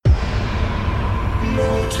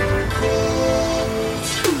Hello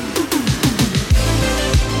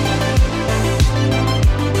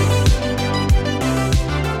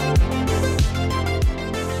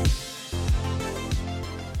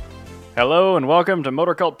and welcome to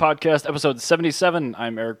Motor Cult Podcast, episode 77.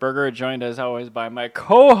 I'm Eric Berger, joined as always by my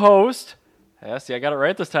co-host. Yes, I got it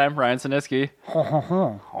right this time, Ryan Siniski.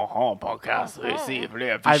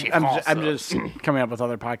 I'm just coming up with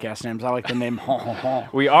other podcast names. I like the name.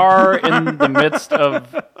 We are in the midst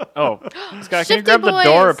of... Oh, Scott, can you grab the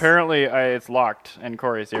door? Apparently, it's locked, and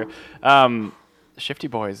Corey's here. Shifty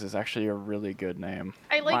Boys is actually a really good name.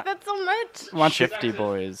 I like that so much. Shifty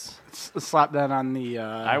Boys. Slap that on the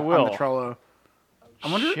I will. on the Trello.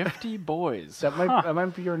 I wonder Shifty Boys. that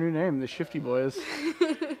might be your new name, the Shifty Boys.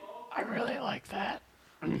 I really like that.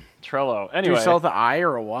 Trello. Anyway. Do you spell the I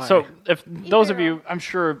or a Y? So, if those of you, I'm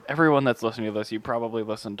sure everyone that's listening to this, you probably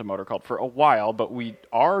listened to Motor Cult for a while, but we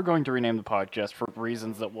are going to rename the podcast for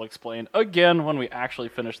reasons that we'll explain again when we actually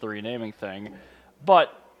finish the renaming thing.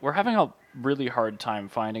 But we're having a really hard time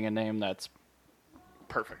finding a name that's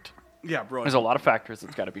perfect. Yeah, bro. There's a lot of factors.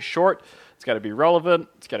 It's got to be short, it's got to be relevant,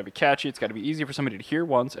 it's got to be catchy, it's got to be easy for somebody to hear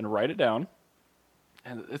once and write it down.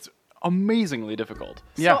 And it's amazingly difficult.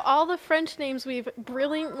 So all the French names we've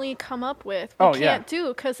brilliantly come up with, we can't do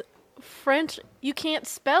because French, you can't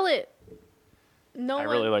spell it. I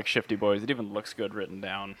really like Shifty Boys. It even looks good written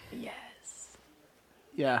down. Yes.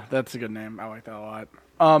 Yeah, that's a good name. I like that a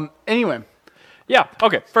lot. Anyway. Yeah,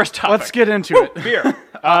 okay, first topic. Let's get into it. Beer.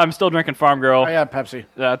 I'm still drinking Farm Girl. I got Pepsi.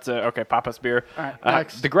 That's okay, Papa's beer. All right,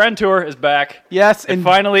 next. The Grand Tour is back. Yes, It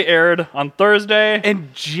finally aired on Thursday.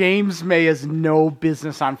 And James May has no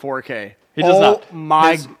business on 4K. He does not. Oh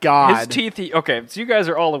my God. His teeth. Okay, so you guys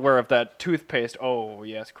are all aware of that toothpaste. Oh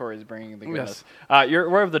yes, Corey's bringing the goodness. You're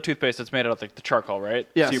aware of the toothpaste that's made out of the charcoal, right?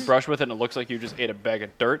 Yes. So you brush with it and it looks like you just ate a bag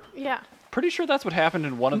of dirt. Yeah. Pretty sure that's what happened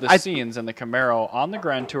in one of the scenes in the Camaro on the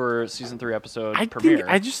Grand Tour season 3 episode premiere.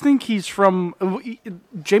 I just think he's from.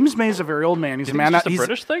 James May is a very old man. He's a man. It's just a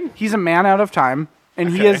British thing. He's a man out of time, and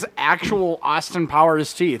he has actual Austin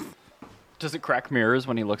Powers teeth. Does it crack mirrors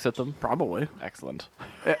when he looks at them? Probably. Excellent.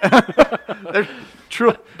 They're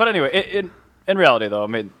true. But anyway, in reality, though, I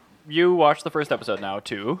mean, you watched the first episode now,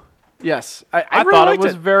 too. Yes. I really thought it liked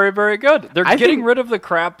was very, very good. They're I getting think- rid of the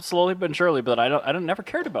crap slowly but surely, but I never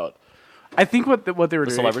cared about. I think what they were The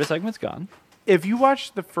doing. celebrity segment's gone. If you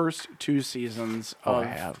watch the first 2 seasons I of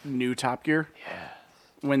have. new Top Gear,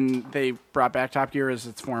 when they brought back Top Gear as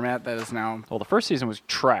its format, that is now. Well, the first season was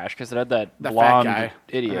trash because it had that The fat blonde guy.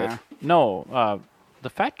 idiot. Yeah. No, the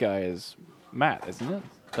fat guy is Matt, isn't it?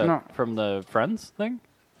 No. From the Friends thing?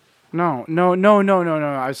 No.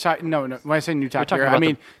 I was talking. No. When I say new Top talking Gear, I about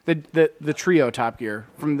mean the trio Top Gear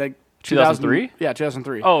from the 2003? Yeah,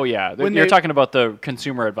 2003. Oh, yeah. When You're they- talking about the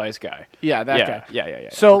consumer advice guy. Yeah, that guy. Yeah.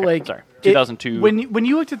 So Okay, sorry. 2002. When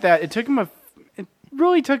you looked at that, it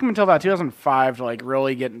really took them until about 2005 to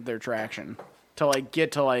really get their traction, to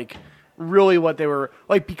get to really what they were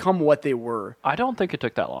become what they were. I don't think it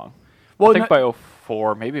took that long. Well, I think by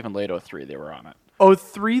 04, maybe even late 03, they were on it.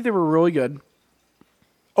 03 they were really good.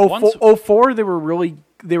 04 they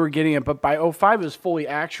were getting it, but by 05 it was fully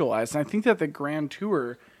actualized. And I think that the Grand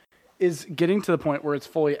Tour is getting to the point where it's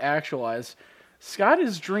fully actualized. Scott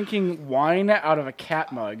is drinking wine out of a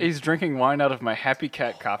cat mug. He's drinking wine out of my Happy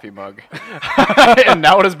Cat coffee mug. And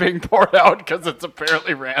now it is being poured out because it's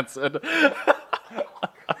apparently rancid.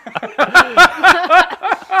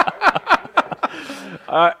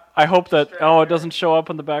 I hope that... Oh, it doesn't show up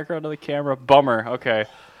in the background of the camera. Bummer. Okay.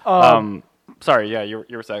 Sorry, yeah, you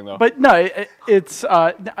were saying, though. But no, it's.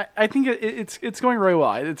 I think it's going really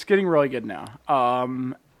well. It's getting really good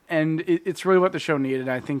now. And it's really what the show needed.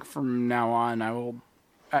 I think from now on,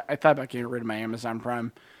 I thought about getting rid of my Amazon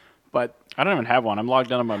Prime, but I don't even have one. I'm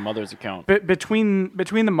logged in on my mother's account. Between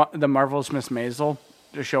the Marvelous Miss Maisel,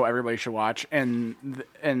 the show everybody should watch, and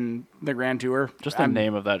the Grand Tour, Just the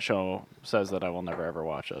name of that show says that I will never, ever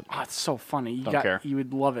watch it. Oh, it's so funny. Don't care. You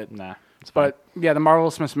would love it. Nah, it's fine. But yeah, the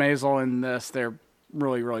Marvelous Miss Maisel and this, they're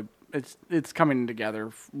really. It's coming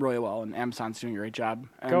together really well, and Amazon's doing a great job.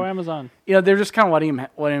 And, Go Amazon. Yeah, they're just kind of letting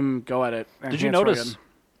him go at it. Did you notice?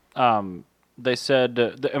 They said,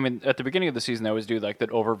 at the beginning of the season, they always do that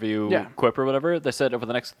overview quip or whatever. They said over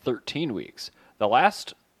the next 13 weeks. The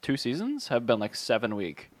last 2 seasons have been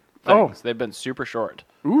 7-week things. Oh. They've been super short.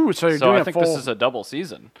 Ooh, so you're doing I think this is a double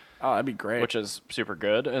season. Oh, that'd be great. Which is super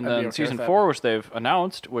good. And I'd be then okay season with that. 4, which they've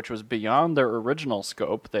announced, which was beyond their original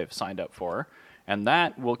scope, they've signed up for. And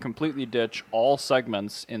that will completely ditch all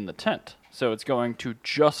segments in the tent. So it's going to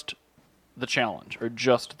just the challenge or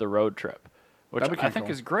just the road trip, which That'd be I think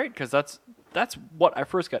cool. is great because that's that's what I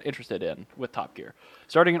first got interested in with Top Gear.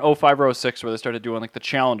 Starting in 05 or 06, where they started doing like the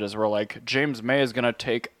challenges where like James May is going to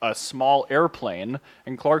take a small airplane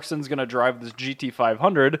and Clarkson's going to drive this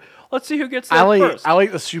GT500. Let's see who gets there first. I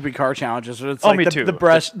like the stupid car challenges. It's me too.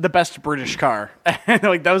 The best British car.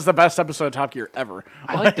 Like that was the best episode of Top Gear ever.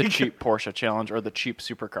 I like the cheap Porsche challenge or the cheap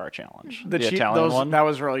supercar challenge. The cheap, Italian one. That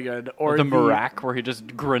was really good. Or the Merak, where he just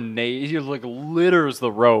he like litters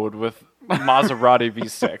the road with Maserati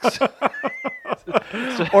V6.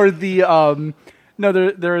 Or the no,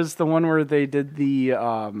 there is the one where they did the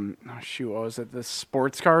what was it? The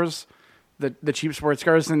sports cars, the cheap sports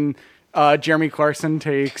cars, and Jeremy Clarkson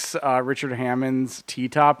takes Richard Hammond's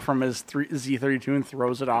T-top from his Z32 and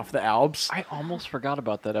throws it off the Alps. I almost forgot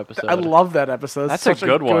about that episode. I love that episode. That's such a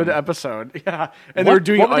good one. Good episode. Yeah, and they were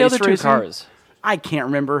doing what were the ice other racing. two cars? I can't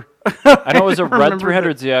remember. I know it was a red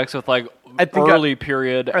 300ZX with like early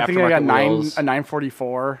period. I think aftermarket I got wheels. a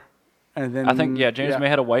 944, and then I think James May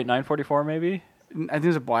had a white 944 maybe. I think it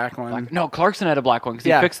was a black one. No, Clarkson had a black one because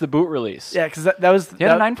he fixed the boot release. Yeah, because that was he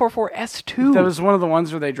had a 944 S2. That was one of the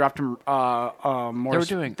ones where they dropped him. Morris,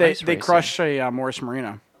 they were doing they crushed a Morris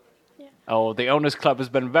Marina. Yeah. Oh, the owners club has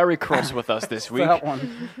been very cross with us this week. That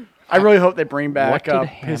one. I really hope they bring back what did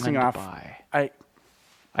pissing Hammond off. Buy?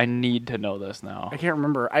 I need to know this now. I can't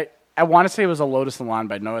remember. I want to say it was a Lotus Elan,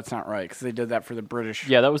 but no, it's not right because they did that for the British.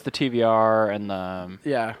 Yeah, that was the TVR and the.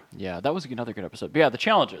 Yeah, that was another good episode. But yeah, the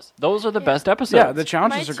challenges. Those are the best episodes. Yeah, the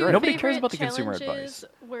challenges are great. Nobody cares about the consumer advice.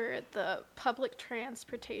 Were the public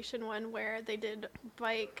transportation one where they did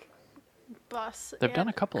bike, bus. They've done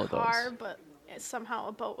a couple car, of those, but somehow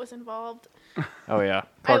a boat was involved. Oh yeah,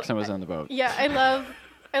 Clarkson was in the boat. Yeah,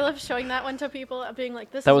 I love showing that one to people, being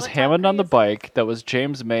like, "This." That is was what Hammond on the is. bike. That was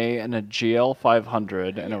James May in a GL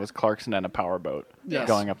 500, and it was Clarkson in a powerboat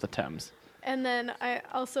going up the Thames. And then I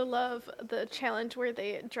also love the challenge where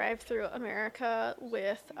they drive through America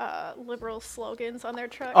with liberal slogans on their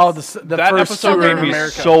trucks. Oh, the that first episode tour in made me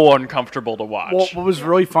America. so uncomfortable to watch. Well, what was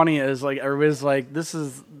really funny is like everybody's like, "This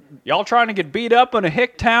is y'all trying to get beat up in a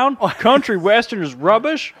hick town? Country western is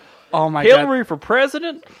rubbish. Oh my Hillary God. for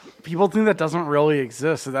president." People think that doesn't really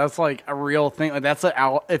exist. So that's like a real thing. Like that's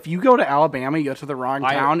if you go to Alabama, you go to the wrong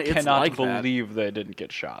town. I It's cannot like believe they didn't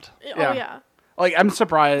get shot. Oh yeah. Like I'm They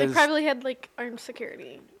surprised. probably had like armed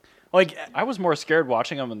security. Like I was more scared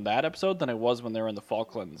watching them in that episode than I was when they were in the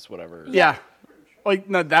Falklands, whatever. yeah. Like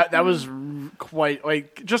no, that was quite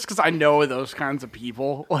like just because I know those kinds of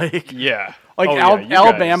people. Like Yeah. Like Oh, yeah, you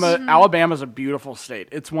Alabama, guys. Alabama's a beautiful state.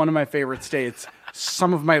 It's one of my favorite states.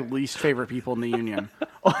 Some of my least favorite people in the union.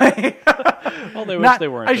 Like, Well, they wish they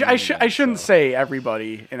weren't. I shouldn't say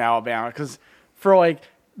everybody in Alabama because for like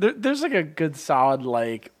there's like a good solid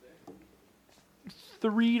like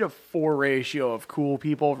 3 to 4 ratio of cool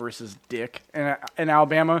people versus dick in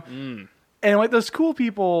Alabama. And like those cool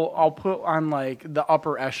people, I'll put on like the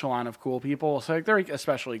upper echelon of cool people. So like they're like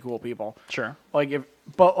especially cool people. Sure. Like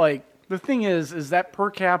but like the thing is that per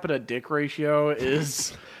capita dick ratio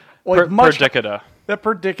is like much per dicada. That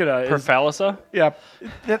per dicada Per is phallisa? yeah.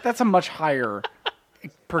 That's a much higher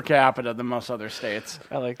per capita than most other states.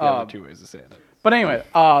 I like the other two ways of saying it. But anyway,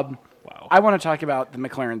 Wow. I want to talk about the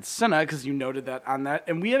McLaren Senna because you noted that on that,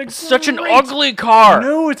 and we had Such an great- ugly car.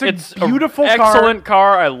 No, it's a beautiful an car. excellent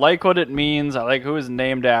car. I like what it means. I like who it's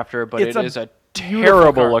named after, but It's it a is a beautiful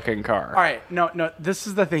terrible car. looking car. All right, no. This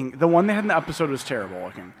is the thing. The one they had in the episode was terrible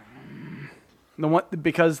looking. The one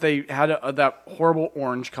because they had that horrible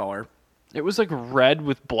orange color. It was like red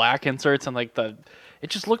with black inserts and like it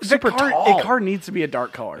just looked super car, tall. A car needs to be a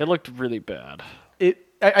dark color. It looked really bad.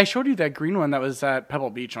 I showed you that green one that was at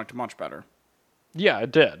Pebble Beach. Looked much better. Yeah,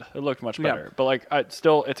 it did. It looked much better. Yeah. But like,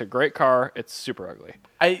 it's a great car. It's super ugly.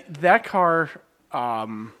 That car,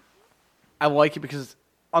 I like it because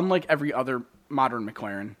unlike every other modern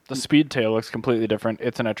McLaren, The Speedtail looks completely different.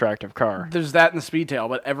 It's an attractive car. there's that in the Speedtail,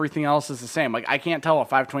 but everything else is the same. Like I can't tell a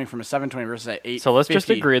 520 from a 720 versus a 850. So let's just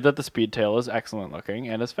agree that the Speedtail is excellent looking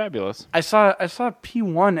and is fabulous. I saw a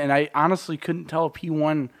P1 and I honestly couldn't tell a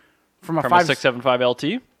P1 from a From 5 a 675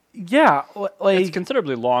 LT, Yeah, like it's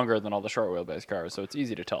considerably longer than all the short wheelbase cars, so it's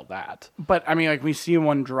easy to tell that. but I mean, like we see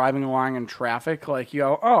one driving along in traffic, like you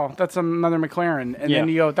go, oh, that's another McLaren, and Yeah. then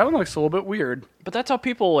you go, that one looks a little bit weird. But that's how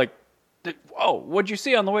people like, whoa, what'd you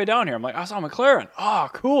see on the way down here? I'm like, I saw a McLaren. Oh,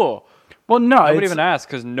 cool. Well, no, Nobody it's- even asked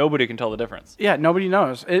because nobody can tell the difference. Yeah, nobody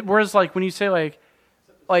knows. Whereas, like when you say like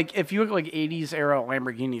if you look like '80s era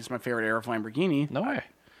Lamborghini is my favorite era of Lamborghini. No way.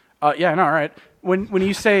 Yeah, no, all right. When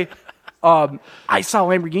you say I saw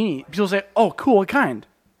Lamborghini, people say, oh, cool, what kind?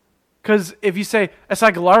 Because if you say I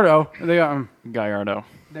saw Gallardo, they go, Gallardo.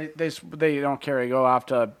 they don't care. They go off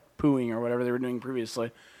to pooing or whatever they were doing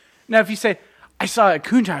previously. Now, if you say, I saw a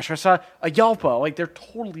Countach or I saw a Yelpa, like they're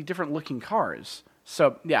totally different looking cars.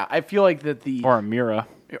 So yeah, I feel like that Or a Mira.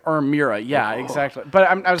 or a Mira, yeah, exactly. But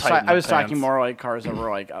Tighten I was the talking pants. more like cars that were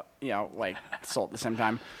like like sold at the same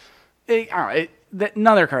time. I don't know,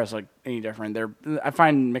 none of their cars look any different. I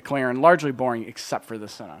find McLaren largely boring except for the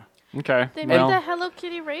Senna. Okay. They well, made the Hello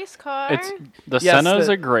Kitty race car. the Yes, Senna is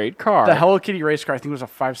the- a great car. The Hello Kitty race car, I think, was a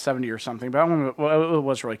 570 or something, but that one it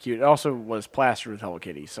was really cute. It also was plastered with Hello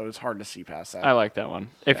Kitty, so it's hard to see past that. I like that one.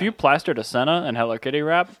 If you plastered a Senna and Hello Kitty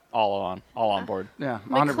wrap, all on board. Yeah,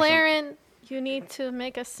 100%. McLaren, you need to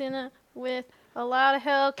make a Senna with a lot of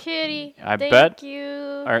Hello Kitty. I Thank bet you.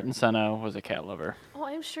 Ayrton Senna was a cat lover. Oh,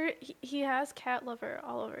 I'm sure he has cat lover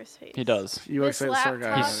all over his face. He does. You This look like a laptop-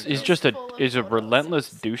 guy. He's It's just full of he's a photos.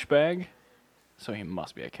 relentless douchebag, so he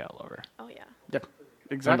must be a cat lover. Oh yeah. Yep, Sounds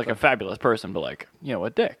exactly. like a fabulous person, but like, a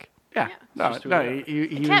dick. yeah, Yeah. no, Just no, who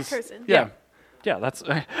he cat was- person. Yeah. Yeah, that's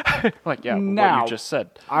like what Now- you just said.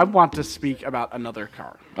 I want to speak about another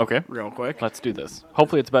car Okay, real quick. let's do this.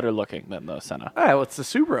 Hopefully, it's better looking than the Senna. Oh, it's the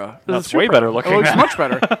Supra. That's The way Supra. better looking It looks now. much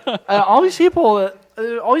better. All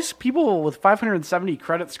these people with 570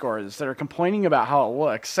 credit scores that are complaining about how it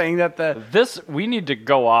looks, saying that We need to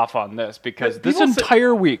go off on this because But this people say-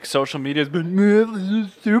 entire week, social media has been, "Man, this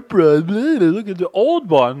is Supra, blah, blah, look at the old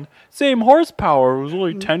one. Same horsepower, it was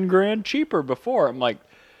only 10 grand cheaper before." I'm like,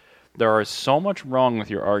 there is so much wrong with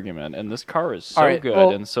your argument, and this car is so All right, good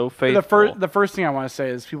well, and so faithful. the first thing I want to say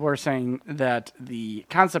is people are saying that the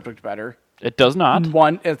concept looked better. It does not.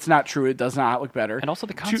 One, it's not true. It does not look better. And also,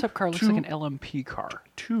 the Two- concept car looks two- like an LMP car.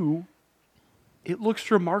 Two, it looks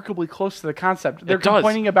remarkably close to the concept. They're It does.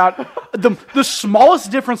 complaining about the smallest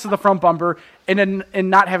difference of the front bumper and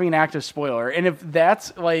not having an active spoiler. And if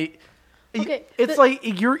that's like, Okay, it's the-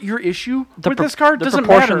 like your issue with this car the doesn't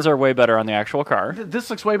proportions matter. are way better on the actual car. This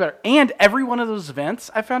looks way better. And every one of those vents,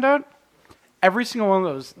 I found out, every single one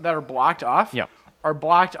of those that are blocked off Yep. are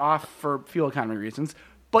blocked off for fuel economy reasons.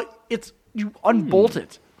 But you unbolt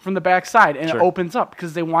it from the back side and Sure. it opens up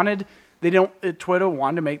because Toyota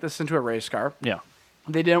wanted to make this into a race car. Yeah.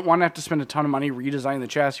 They didn't want to have to spend a ton of money redesigning the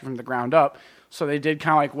chassis from the ground up. So they did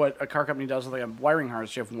kind of like what a car company does with like a wiring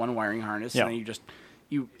harness. You have one wiring harness Yeah. and then you just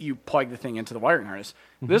you plug the thing into the wiring harness.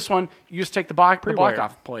 This one, you just take the block Pre-wired.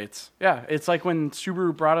 off plates. Yeah, it's like when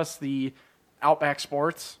Subaru brought us the Outback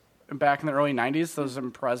Sports back in the early 90s, those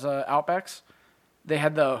Impreza Outbacks. They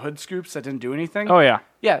had the hood scoops that didn't do anything. Oh, yeah.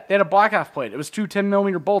 Yeah, they had a block off plate. It was two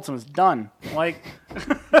 10mm bolts and it was done. Like,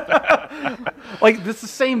 like this is the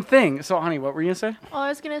same thing. So, honey, what were you going to say? Well, I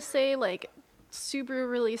was gonna say like Subaru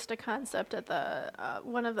released a concept at the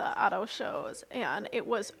one of the auto shows, and it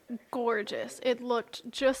was gorgeous. It looked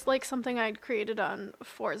just like something I'd created on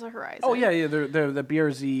Forza Horizon. Oh, yeah, the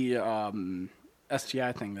BRZ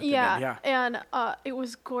STI thing that they did. Yeah. And it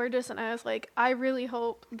was gorgeous, and I was like, I really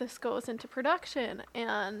hope this goes into production,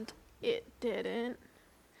 and it didn't.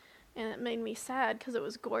 And it made me sad because it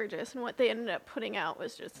was gorgeous, and what they ended up putting out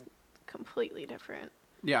was just completely different.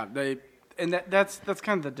 Yeah, that's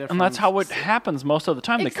kind of the difference. And that's how it happens most of the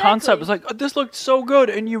time. The Exactly. concept is like, "Oh, this looked so good,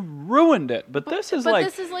 and you ruined it. But this is but like,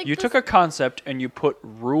 this is like you this- took a concept and you put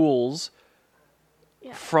rules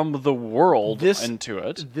Yeah. from the world This- into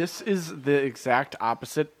it. This is the exact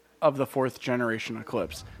opposite of the fourth generation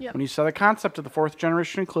Eclipse. Yep. When you saw the concept of the fourth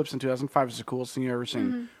generation Eclipse in 2005, it's the coolest thing you've ever seen.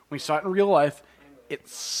 Mm-hmm. When you saw it in real life, it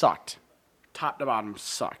sucked. Top to bottom,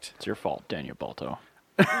 sucked. It's your fault, Daniel Balto.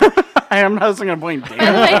 I'm not going to blame By the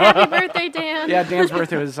Dan. way, happy birthday, Dan. Yeah, Dan's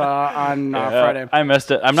birthday was on Friday. I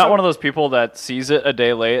missed it. I'm not So- one of those people that sees it a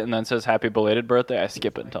day late and then says happy belated birthday. I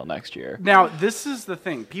skip it until next year. Now, this is the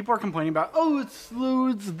thing. People are complaining about, oh, it's slow,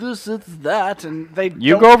 it's this, it's that, and they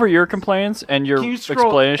You don't- go over your complaints and your Can you scroll,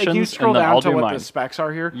 explanations, can you scroll and then down I'll to do what mine. the specs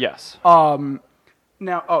are here? Yes.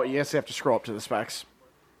 Now, oh, yes, you have to scroll up to the specs.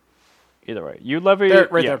 Either way, you levy There,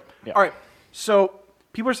 right yeah, there. Yeah. All right. So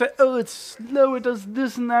people are saying, "Oh, it's slow. It does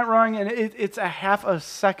this and that wrong," and it's a half a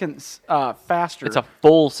second faster. It's a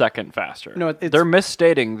full second faster. No, it's- they're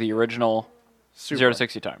misstating the original Supra. 0 to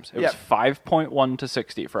 60 times. It Yeah. was 5.1 to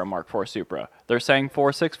 60 for a Mark IV Supra. They're saying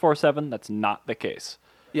 4.6, 4.7. That's not the case.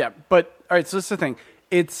 Yeah, but all right. So this is the thing.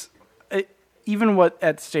 It's even what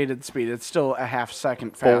at stated speed, it's still a half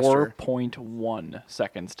second faster. 4.1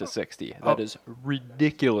 seconds to 60. That is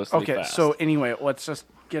ridiculously Okay. fast. So anyway, let's just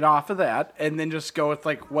get off of that and then just go with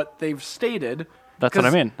like what they've stated. that's what I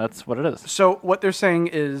 'Cause- mean. That's what it is. So what they're saying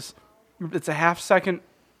is it's a half second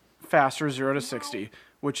faster 0 to 60,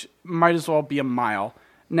 which might as well be a mile.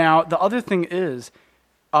 Now, the other thing is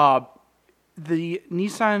the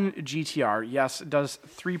Nissan GTR, yes, does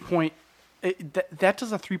that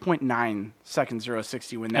does a 3.9 second 0 to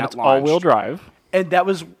 60 when And that it's launched. all-wheel drive. And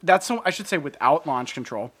I should say without launch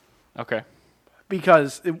control, Okay.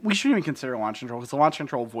 because we shouldn't even consider launch control because the launch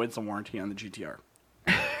control voids the warranty on the GTR.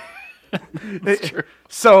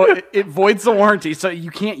 So it voids the warranty, so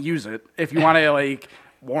you can't use it if you want to like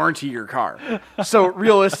warranty your car. So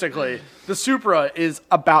realistically, the Supra is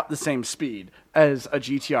about the same speed as a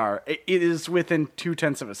GTR. It is within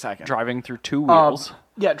 0.2 of a second. Driving through two wheels.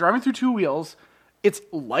 Yeah, driving through two wheels. It's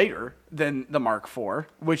lighter than the Mark IV,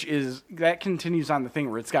 that continues on the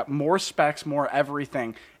thing where it's got more specs, more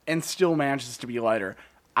everything, and still manages to be lighter.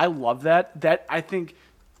 I love that. That I think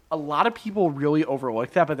a lot of people really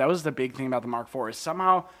overlook that, but that was the big thing about the Mark IV is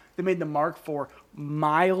somehow they made the Mark IV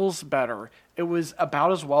miles better. It was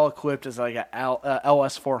about as well equipped as like a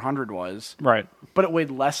LS 400 was, Right. but it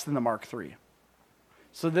weighed less than the Mark III.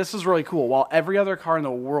 So this is really cool. While every other car in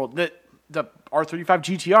the world, the R35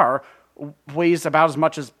 GTR weighs about as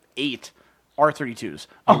much as 8 R32s.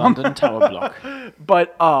 London Tower Block.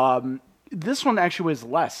 But this one actually weighs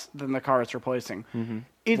less than the car it's replacing.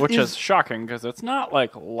 It Which is shocking because it's not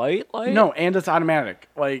like light. no, and it's automatic.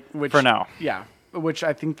 Which For now. yeah. Which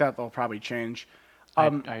I think that they'll probably change.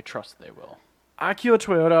 I trust they will. Akio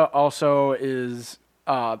Toyoda also is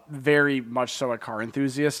very much so a car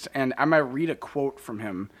enthusiast, and I might read a quote from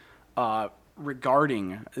him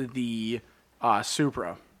regarding the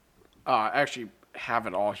Supra. I actually have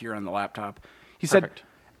it all here on the laptop. He Perfect.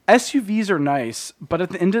 said, SUVs are nice, but at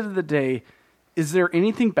the end of the day, is there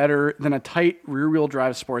anything better than a tight rear-wheel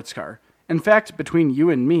drive sports car? In fact, between you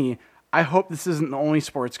and me, I hope this isn't the only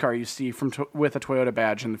sports car you see with a Toyota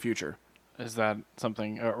badge in the future. Is that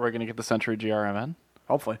something? We're going to get the Century GRMN?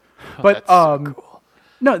 Hopefully. But That's so cool.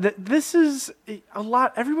 no, this is a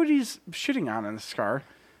lot. Everybody's shitting on this car.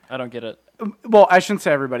 I don't get it. Well, I shouldn't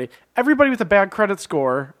say everybody. Everybody with a bad credit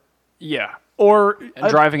score, Yeah. or And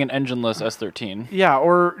driving an engineless S13. yeah,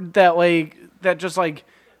 or that just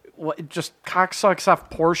cocksucks off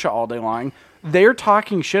Porsche all day long. They're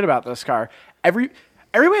talking shit about this car.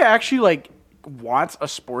 Everybody actually wants a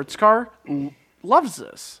sports car, loves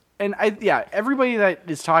this, and everybody that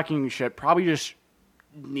is talking shit probably just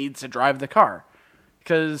needs to drive the car,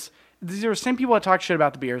 because these are the same people that talk shit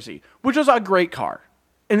about the BRZ, which is a great car.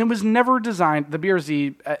 And it was never designed, the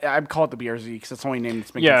BRZ, I call it the BRZ because it's the only name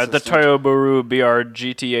that's been Yeah, the consistent. Toyo Baru BR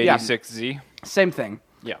GT86Z. Same thing.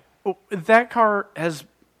 Yeah. That car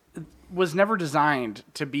was never designed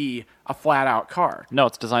to be a flat-out car. No,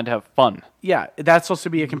 it's designed to have fun. Yeah, that's supposed to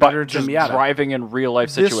be a competitor But to the just Miata. driving in real life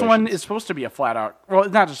situations. This one is supposed to be a flat-out, well,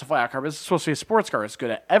 not just a flat-out car, but it's supposed to be a sports car. It's good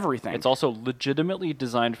at everything. It's also legitimately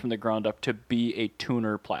designed from the ground up to be a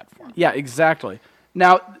tuner platform. Yeah, exactly.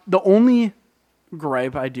 Now, the only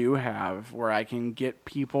gripe I do have where I can get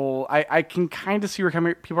people, I can kind of see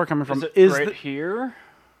where people are coming from. Is it here?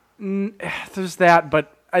 There's that,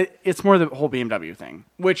 but it's more the whole BMW thing,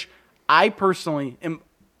 which I personally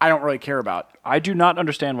I don't really care about. I do not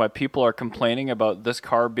understand why people are complaining about this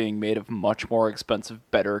car being made of much more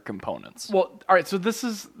expensive, better components. Well, all right. So this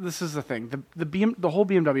is the thing. The whole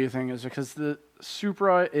BMW thing is because the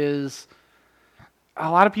Supra is. A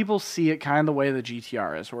lot of people see it kind of the way the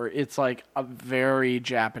GTR is, where it's like a very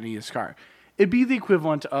Japanese car. It'd be the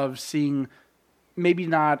equivalent of seeing maybe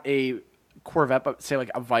not a Corvette, but say like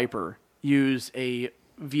a Viper use a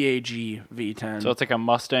VAG V10. So it's like a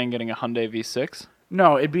Mustang getting a Hyundai V6?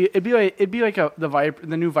 No, it'd be like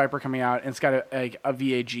the new Viper coming out, and it's got a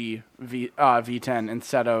VAG V10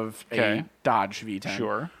 instead of a Dodge V10.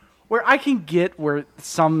 Sure. Where I can get where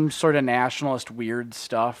some sort of nationalist weird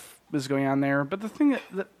stuff is going on there, but the thing at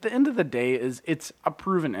the end of the day is it's a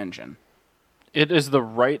proven engine. It is the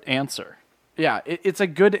right answer. Yeah, it's a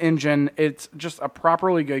good engine. It's just a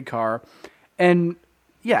properly good car, and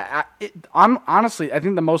yeah, honestly, I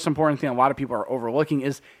think the most important thing a lot of people are overlooking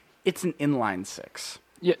is it's an inline six.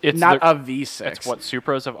 Yeah, it's not a V6. It's what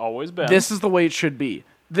Supras have always been. This is the way it should be.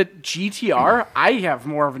 The GTR, I have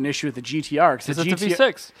more of an issue with the GTR because it's a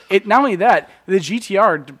V6. Not only that, the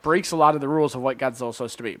GTR breaks a lot of the rules of what Godzilla's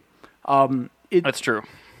supposed to be. That's true.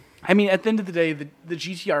 I mean, at the end of the day, the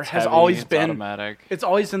GTR has Heavy, always it's been automatic. It's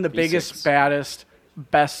always been the biggest, baddest,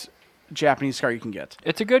 best Japanese car you can get.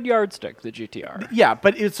 It's a good yardstick, the GTR. Yeah,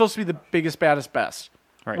 but it's supposed to be the biggest, baddest, best,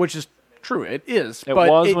 Right. which is true. It is. It but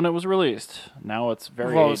was when it was released. Now it's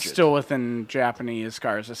very aged. still within Japanese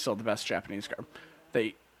cars, it's still the best Japanese car.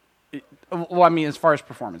 I mean, as far as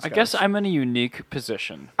performance goes. I guess I'm in a unique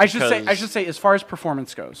position. I should say, as far as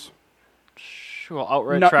performance goes. Well,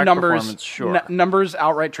 outright track performance, sure. Numbers,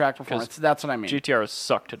 outright track performance. That's what I mean. GTRs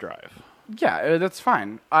suck to drive. Yeah, that's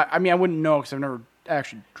fine. I mean, I wouldn't know because I've never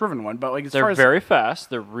actually driven one, but as far They're as very fast.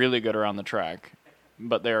 They're really good around the track,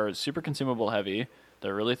 but they're super consumable heavy.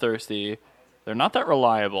 They're really thirsty. They're not that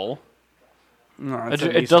reliable. No,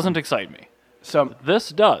 It doesn't excite me. So This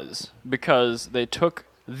does, because they took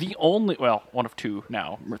the only, well, one of two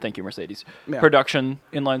now, thank you, Mercedes, Yeah. production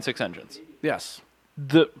inline-six engines. yes,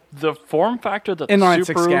 The form factor that inline the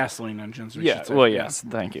six Subaru... gasoline engines. We Yeah, should say. well, yes,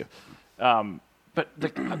 thank you. But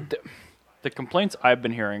the complaints I've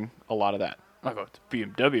been hearing, a lot of that. I go, it's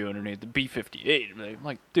BMW underneath the B58. I'm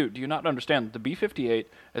like, dude, do you not understand? The B58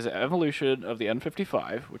 is an evolution of the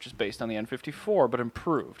N55, which is based on the N54, but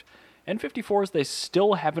improved. N54s, they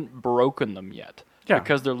still haven't broken them yet. Yeah.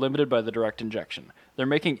 Because they're limited by the direct injection. They're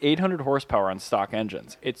making 800 horsepower on stock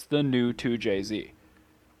engines. It's the new 2JZ.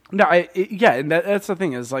 No, yeah, and that's the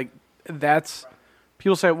thing is like that's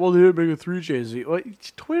people say, well, they're make a 3JZ. Well,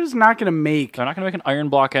 Toyota's not going to make. They're not going to make an iron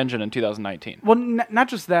block engine in 2019. Well, not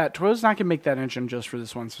just that. Toyota's not going to make that engine just for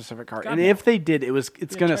this one specific car. God, And no. if they did, it's going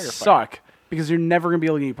to entire suck because you're never going to be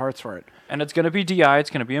able to get any parts for it. And it's going to be DI, it's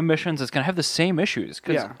going to be emissions, it's going to have the same issues.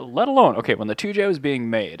 Because Yeah. let alone, okay, when the 2J was being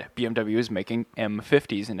made, BMW is making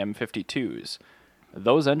M50s and M52s.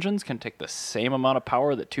 Those engines can take the same amount of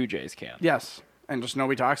power that 2Js can. Yes, and just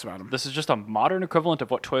nobody talks about them. This is just a modern equivalent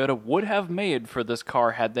of what Toyota would have made for this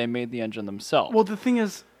car had they made the engine themselves. Well, the thing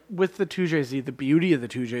is, with the 2JZ, the beauty of the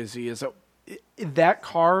 2JZ is that that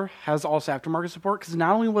car has also aftermarket support because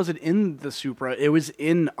not only was it in the Supra, it was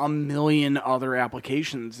in a million other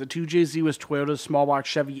applications. The 2JZ was Toyota's small block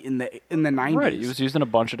Chevy in the 90s. right, it was used in a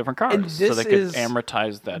bunch of different cars, And so this they could is-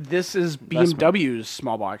 amortize that. This is BMW's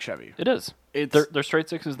small block Chevy. It is. It's- Their straight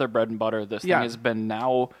six is their bread and butter. This Yeah. thing has been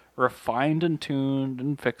now refined and tuned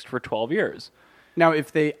and fixed for 12 years. Now,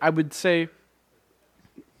 I would say,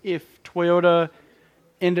 if Toyota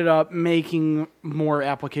ended up making more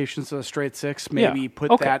applications of the straight six, maybe Yeah,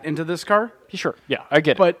 put okay. that into this car. Sure, yeah, I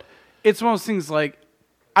get it. But it's one of those things like,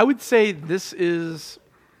 I would say this is,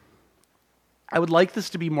 I would like this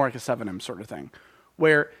to be more like a 7M sort of thing,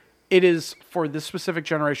 where it is for this specific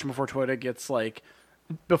generation before Toyota gets like,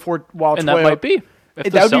 while And Toyota, that might be. If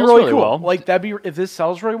that this would be sells really cool. well. Like that'd be if this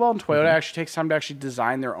sells really well, and Toyota actually takes time to actually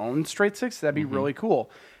design their own straight six. That'd be really cool.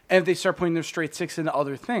 And if they start putting their straight six into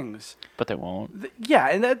other things, But they won't. yeah,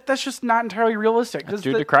 and that's just not entirely realistic. 'Cause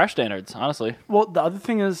Due to crash standards, honestly. well, the other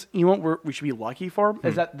thing is, you know what we should be lucky for Hmm.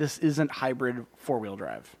 is that this isn't hybrid 4-wheel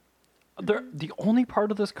drive. The only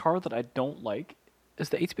part of this car that I don't like is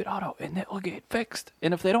the 8-speed auto, and it will get fixed.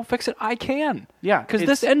 And if they don't fix it, I can. Yeah, Because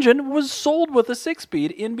it's- this engine was sold with a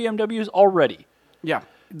 6-speed in BMWs already. Yeah,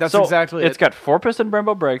 that's So exactly it's it. got 4-piston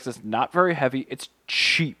Brembo brakes. It's not very heavy. It's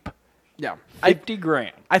cheap. Yeah, 50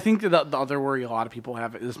 grand. I think that the other worry a lot of people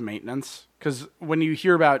have is maintenance. Because when you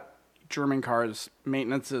hear about German cars,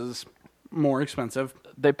 maintenance is more expensive.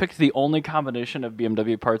 They picked the only combination of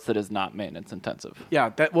BMW parts that is not maintenance intensive. Yeah,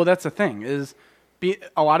 that's the thing is,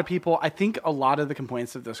 a lot of people. I think a lot of the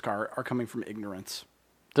complaints of this car are coming from ignorance.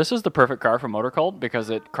 This is the perfect car for Motor Cult because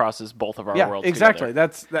it crosses both of our Yeah, worlds exactly.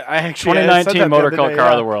 together. I actually 2019 said that Motor the Cult other day, car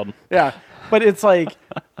yeah. of the world. Yeah, but it's like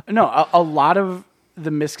no, a lot of the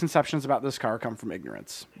misconceptions about this car come from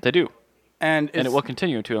ignorance, They do. and And it will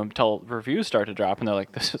continue to until reviews start to drop and they're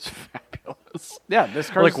like, this is fabulous. Yeah, this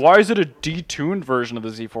car. Like, why is it a detuned version of the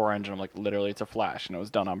Z4 engine? I'm like, literally, it's a flash, and it was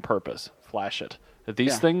done on purpose. Flash it.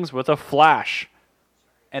 These Yeah. things with a flash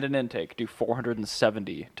and an intake do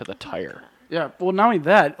 470 to the tire. Yeah, well, not only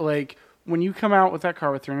that, like when you come out with that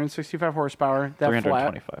car with 365 horsepower, that flat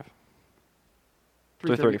 325.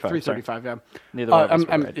 335, 335, yeah. Neither one of us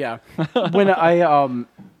were I'm- right. Yeah.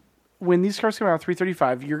 When these cars come out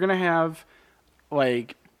 335, you're gonna have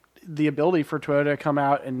like the ability for Toyota to come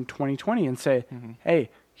out in 2020 and say, "Hey,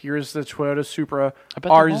 here's the Toyota Supra I bet they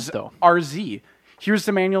won't, though. RZ. Here's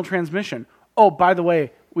the manual transmission. Oh, by the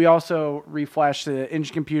way, we also reflashed the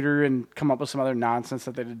engine computer and come up with some other nonsense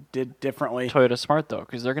that they did differently." Toyota's smart, though,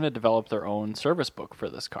 because they're going to develop their own service book for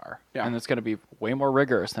this car. Yeah. And it's going to be way more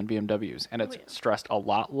rigorous than BMW's. And it's stressed a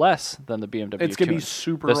lot less than the BMW It's gonna be tune.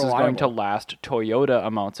 super This is going to reliable. last Toyota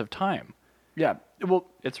amounts of time. Yeah. Well,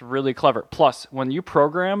 It's really clever. Plus, when you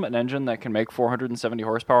program an engine that can make 470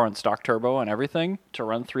 horsepower and stock turbo and everything to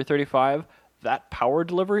run 335, that power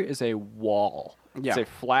delivery is a wall. Yeah. It's a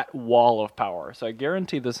flat wall of power. So I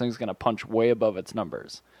guarantee this thing's going to punch way above its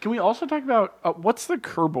numbers. can we also talk about what's the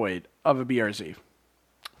curb weight of a BRZ?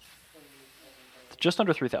 It's just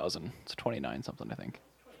under 3,000. It's 29 something, I think.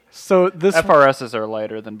 So this FRSs are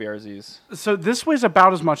lighter than BRZs. so this weighs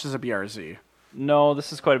about as much as a BRZ. No,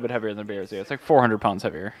 this is quite a bit heavier than BRZ. It's like 400 pounds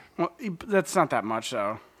heavier. Well, that's not that much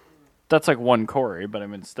though. That's like one Corey, but I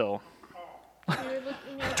mean, still. You were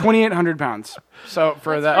looking at 2,800 pounds. So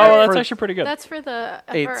for that, Oh, that's for actually pretty good. that's for the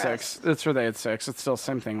 8.6. FRS. That's for the 8.6. It's still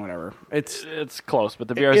same thing. Whatever. It's Close, but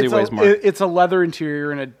the BRZ it's weighs a, more. It's a leather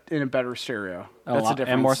interior in a better stereo. A That's lot- a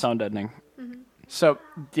difference. and more sound deadening. So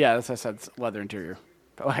yeah, as I said, it's leather interior.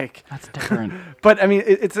 But like, That's different. but I mean,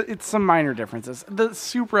 it's some minor differances. The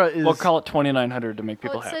Supra is. We'll call it 2,900 to make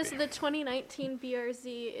people Well, it happy. says the 2019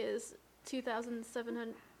 BRZ is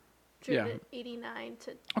 2,789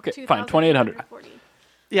 to Okay, fine, 2,800. 2,840.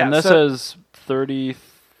 yeah, and this so, is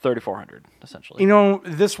 3,400 essentially. you know,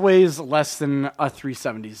 this weighs less than a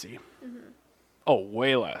 370Z. Oh,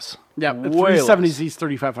 way less. Yeah, the way 370Z less. is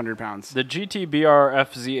 3,500 pounds. The GTBR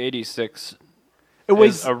FZ86 It is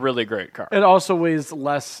weighs. a really great car. It also weighs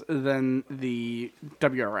less than the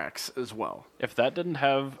WRX as well. If that didn't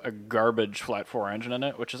have a garbage flat 4 engine in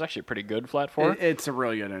it, which is actually a pretty good flat 4, It's a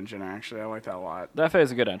really good engine, actually. I like that a lot. the FA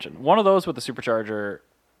is a good engine. One of those with the supercharger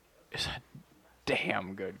is a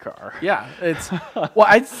damn good car. Yeah, it's. Well,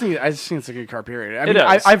 I just think it's a good car. Period. I It mean,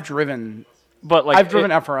 is. I've driven. But like I've driven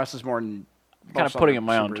it- FRSs more than. kind most of putting it other in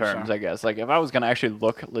my own Subarus, terms, so. I guess. Like if I was going to actually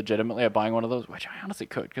look legitimately at buying one of those, which I honestly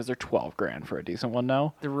could because they're 12 grand for a decent one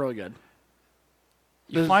now. They're really good.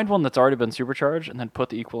 You There's- find one that's already been supercharged and then put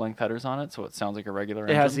the equal length headers on it so it sounds like a regular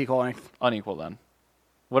It engine. has equal length. Unequal then.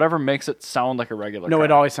 Whatever makes it sound like a regular No, car.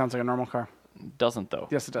 it always sounds like a normal car. Doesn't though.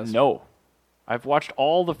 Yes, it does. No. I've watched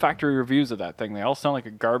all the factory reviews of that thing. They all sound like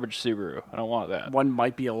a garbage Subaru. I don't want that. One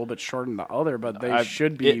might be a little bit shorter than the other, but they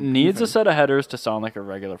should be. It needs even. a set of headers to sound like a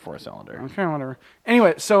regular 4-cylinder. Okay, whatever.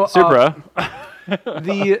 Anyway, so Supra.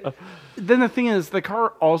 then the thing is, the car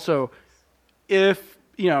also, if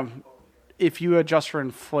you adjust for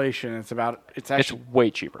inflation, it's it's actually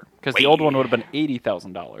way cheaper because the old one would have been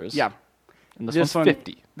 $80,000. yeah. And this This one's one,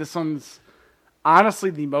 50. This one's honestly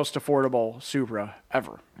the most affordable Supra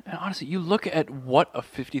ever. And honestly, you look at what a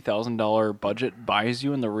 $50,000 budget buys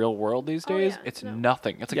you in the real world these Oh, days. yeah, It's no.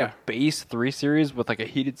 nothing. It's like Yeah. a base 3 Series with like a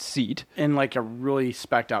heated seat. In like a really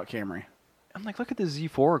specced out Camry. And like, look at the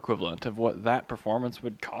Z4 equivalent of what that performance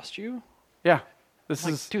would cost you. Yeah. This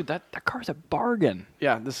Like, is dude, that car's a bargain.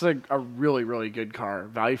 this is a really, really good car.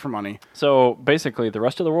 Value for money. So basically, the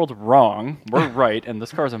rest of the world's wrong. We're right, and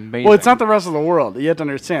this car's amazing. Well, it's not the rest of the world. You have to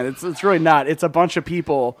understand. It's really not. It's a bunch of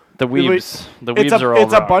people. The weebs. The It's weebs are all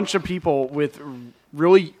It's a wrong. bunch of people with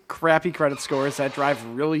really crappy credit scores that drive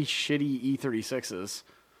really shitty E36s.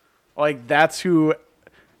 Like that's who.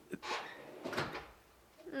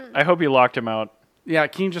 I hope you locked him out. Yeah,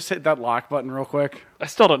 can you just hit that lock button real quick? I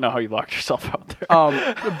still don't know how you locked yourself out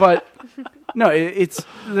there. But no, it's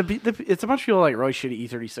it's a bunch of people like really shitty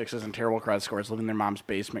E36s and terrible credit scores living in their mom's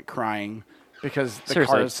basement crying because the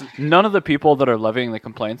Seriously, cars. none of the people that are levying the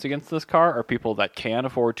complaints against this car are people that can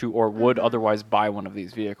afford to or would otherwise buy one of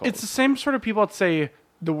these vehicles. It's the same sort of people that say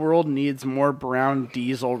the world needs more brown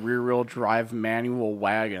diesel rear-wheel drive manual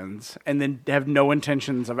wagons, and then have no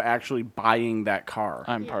intentions of actually buying that car.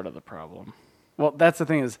 I'm part of the problem. Well, that's the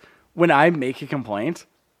thing is, when I make a complaint,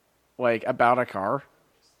 like about a car,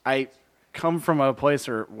 I come from a place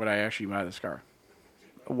where would I actually buy this car?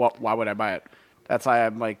 Why would I buy it? That's why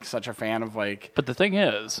I'm like such a fan of like, But the thing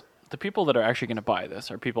is, the people that are actually going to buy this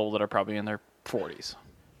are people that are probably in their 40s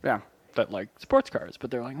yeah, that like sports cars. But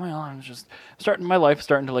they're like, well, I'm just starting my life,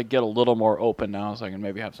 starting to like get a little more open now, so I can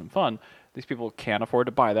maybe have some fun. These people can't afford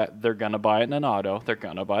to buy that. They're going to buy it in an auto. They're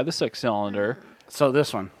going to buy the 6-cylinder. so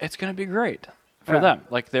this one, It's going to be great for Yeah. them.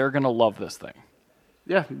 Like they're going to love this thing.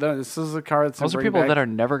 yeah, this is a car that's Those are people that are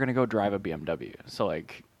never going to go drive a BMW. So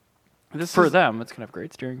like this for is, them, it's going to have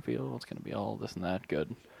great steering feel. It's going to be all this and that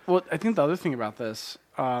good. Well, I think the other thing about this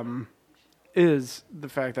is the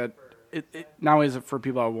fact that it not only is it for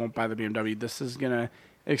people that won't buy the BMW, this is going to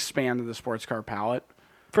expand the sports car palette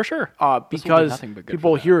For sure. This will do because nothing but good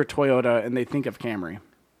people for that. hear a Toyota and they think of Camry.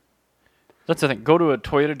 That's the thing. Go to a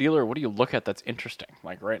Toyota dealer. What do you look at that's interesting?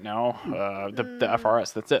 Like right now, the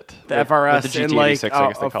FRS. That's it. The Like, FRS the and like GT86, I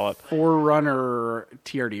guess they call it. 4Runner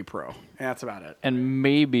TRD Pro, and that's about it. And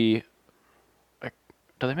maybe, like,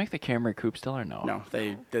 do they make the Camry Coupe still or no? No,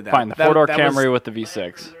 they did that. Fine, the That- four-door that was- Camry with the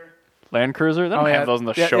V6. Land Cruiser. They don't have those in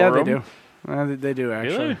the yeah, showroom. Yeah, they do. They do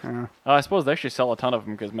actually. Really? I suppose they actually sell a ton of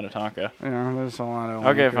them because Minnetonka. Yeah, there's a lot of.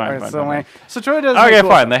 Okay, them. fine, Alright, fine, so, fine, like- so Toyota does. Okay, cool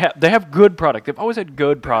fine. stuff. They have good product. They've always had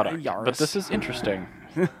good product. Yaris. But this is interesting.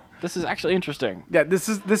 This is actually interesting. Yeah, this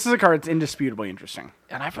is a car that's indisputably interesting.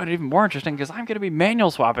 And I find it even more interesting because I'm going to be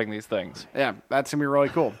manual swapping these things. Yeah, that's gonna be really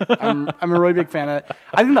cool. I'm a really big fan of it.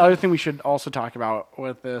 I think the other thing we should also talk about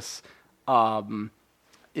with this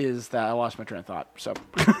is that I lost my train of thought. So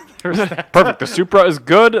Perfect. The Supra is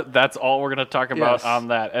good. That's all we're going to talk about Yes. on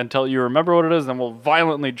that until you remember what it is. Then we'll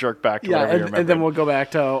violently jerk back to yeah, whatever you and remember. then we'll go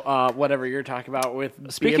back to whatever you're talking about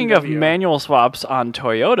with Speaking of BMW. manual swaps on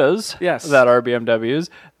Toyotas Yes. that are BMWs,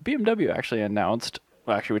 BMW actually announced,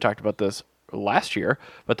 well, actually we talked about this last year,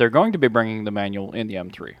 but they're going to be bringing the manual in the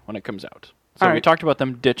M3 when it comes out. So All we right. talked about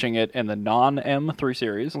them ditching it in the non-M3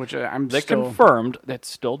 series. which I'm They still confirmed that's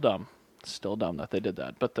still dumb. Still dumb that they did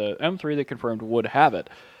that. But the M3 they confirmed would have it.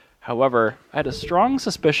 However, I had a strong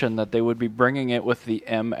suspicion that they would be bringing it with the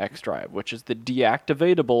MX Drive, which is the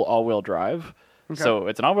deactivatable all-wheel drive. So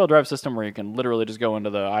it's an all-wheel drive system where you can literally just go into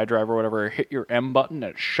the iDrive or whatever, hit your M button,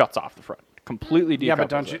 and it shuts off the front. Completely decouples yeah, but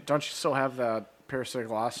don't it. you still have the parasitic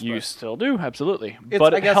loss? You still do, absolutely. It's-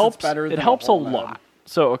 But I it guess it's helps. better It than a helps a whole mod. lot.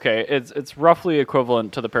 So okay, it's roughly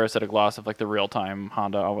equivalent to the parasitic loss of like the real-time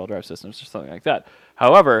Honda all-wheel drive systems or something like that.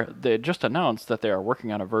 However, they just announced that they are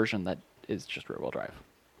working on a version that is just rear-wheel drive.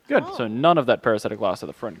 Good. So none of that parasitic loss of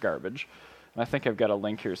the front garbage. And I think I've got a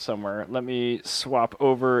link here somewhere. Let me swap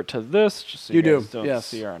over to this just so you, You do, guys don't yes.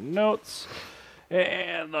 see our notes.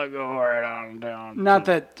 And I'll go right on down. Not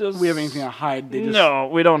to that this. we have anything to hide. They just, No,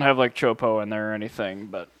 we don't have like Chopo in there or anything,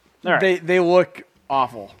 but all right. they look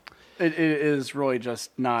awful. It is really just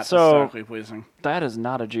not So- aesthetically pleasing. That is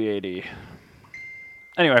not a G80.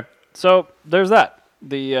 Anyway, so there's that.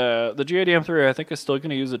 The G80 M3 I think is still going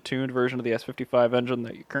to use a tuned version of the S55 engine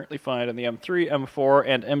that you currently find in the M3, M4,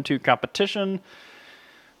 and M2 competition,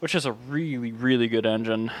 which is a really, really good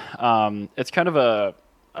engine. It's kind of a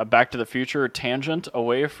Back to the Future tangent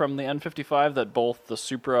away from the N55 that both the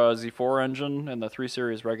Supra Z4 engine and the 3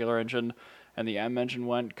 Series regular engine and the M engine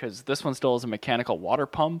went, because this one still has a mechanical water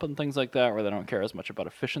pump and things like that where they don't care as much about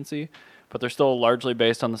efficiency, but they're still largely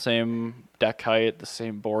based on the same deck height, the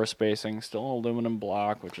same bore spacing, still an aluminum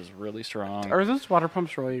block, which is really strong. Are those water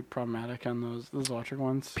pumps really problematic on those electric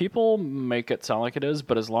ones? People make it sound like it is,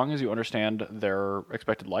 but as long as you understand their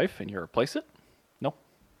expected life and you replace it, no.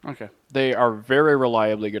 Okay. They are very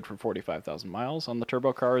reliably good for 45,000 miles on the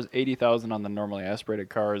turbo cars, 80,000 on the normally aspirated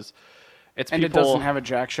cars. It's And people, it doesn't have a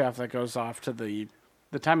jack shaft that goes off to the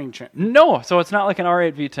timing chain. No, so it's not like an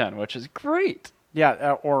R8 V10, which is great.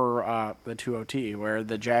 Yeah, or the 2OT, where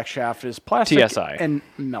the jack shaft is plastic TSI. and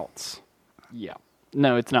melts. Yeah.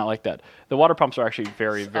 No, it's not like that. The water pumps are actually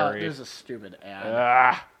very, very... There's a stupid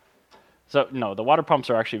ad. So, no, the water pumps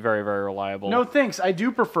are actually very, very reliable. No thanks. I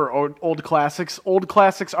do prefer old classics. Old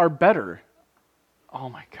classics are better. Oh,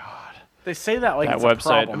 my God. They say that like That it's a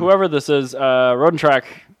website. problem. Whoever this is, Road and Track,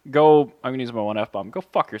 go... I'm going to use my one F-bomb. Go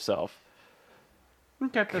fuck yourself.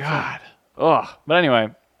 Okay, that's God. Ugh. But anyway,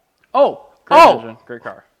 Oh, great engine, great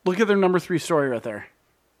car. Look at their number 3 story right there.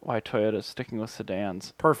 Why Toyota's sticking with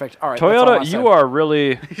sedans. Perfect. All right. that's all I Toyota, wanna you say. are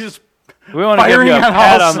really... He's just We want to give firing you a on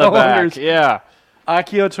pat all on the back. cylinders. Yeah.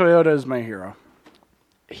 Akio Toyota is my hero.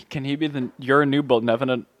 Can he be your new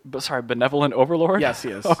benevolent overlord? Yes, he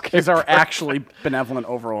is. Okay, He's our actually benevolent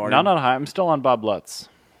overlord. No, I'm still on Bob Lutz.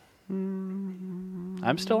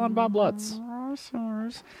 I'm still on Bob Lutz.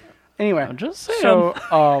 Anyway, I'm just saying. so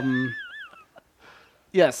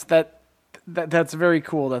yes, that's very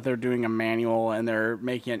cool that they're doing a manual and they're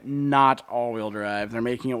making it not all-wheel drive. They're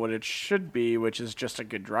making it what it should be, which is just a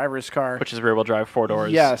good driver's car. Which is rear-wheel drive, 4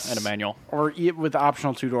 doors, Yes. and a manual. Or with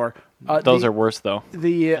optional 2-door. Those are worse, though.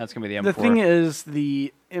 That's gonna be the The M4. thing is,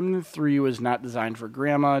 the M3 was not designed for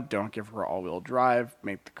grandma. Don't give her all-wheel drive.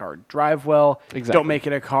 Make the car drive well. Exactly. Don't make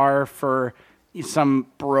it a car for some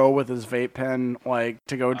bro with his vape pen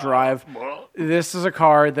to go drive. This is a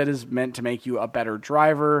car that is meant to make you a better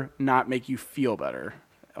driver, not make you feel better.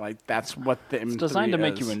 That's what the M3 It's designed to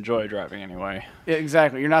make is. you enjoy driving anyway. Yeah,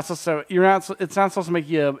 exactly. You're not supposed to. You're not. It's not supposed to make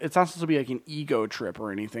you. It's not supposed to be like an ego trip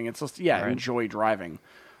or anything. It's supposed to, Right. enjoy driving.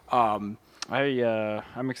 I'm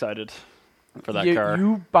excited for that you, car.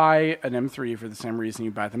 You buy an M3 for the same reason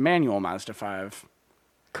you buy the manual Mazda 5,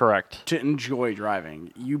 Correct. to enjoy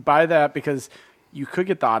driving. You buy that because you could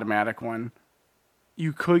get the automatic one.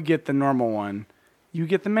 You could get the normal one. You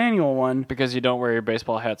get the manual one. Because you don't wear your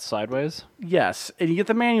baseball hat sideways? Yes, and you get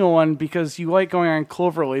the manual one because you like going on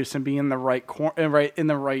cloverleafs and being in the right in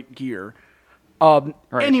the right gear. Right.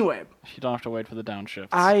 Anyway, You don't have to wait for the downshifts.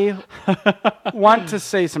 I want to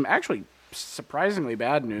say some actually surprisingly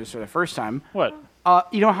bad news for the first time. What?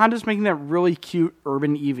 Honda's making that really cute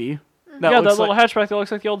urban EV. Yeah, looks that little like- hatchback that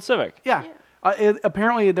looks like the old Civic. Yeah.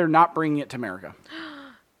 Apparently, they're not bringing it to America.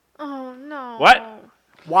 Oh no. What?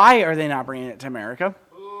 Why are they not bringing it to America?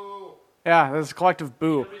 Boo. Yeah, there's a collective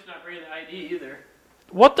boo. Nobody's not bringing the ID either.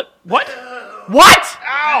 What the? What? What?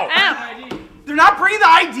 Ow! Ow. ID. They're not bringing the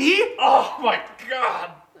ID? Oh my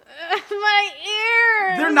god! My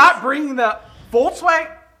ears. They're not bringing the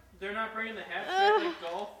Volkswagen. They're not bringing the hatchback like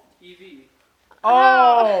Golf EV.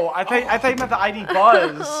 Oh, I thought you meant the ID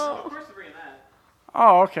Buzz. Of course they're bringing that.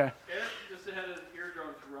 Oh, okay. It just had an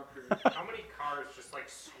eardrum rupture. How many cars just like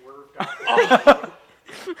swerved out?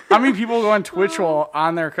 How many people go on Twitch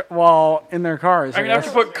while in their cars? I'm gonna have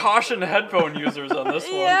to put caution headphone users on this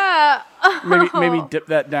one. Yeah. maybe dip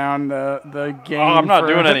that down the game. Oh, I'm not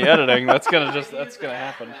doing any editing. That's gonna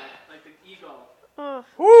happen. Like the e-golf.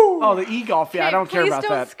 Oh, Oh, the e-golf. Yeah, I don't care about Please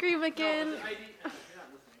don't that. scream again.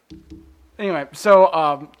 Anyway,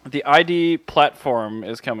 so The ID platform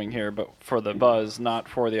is coming here, but for the Buzz, not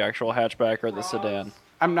for the actual hatchback or the sedan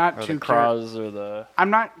I'm not or too the care. Cross or the I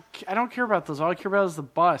don't care about those. All I care about is the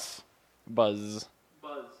bus. Buzz.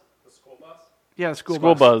 Buzz. The school bus? Yeah, the school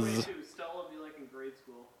School bus. Buzz. Too. Stella would be like in grade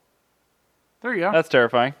school. There you go. That's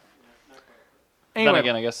terrifying. Anyway, Then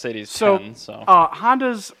again, I guess Sadie's so 10, so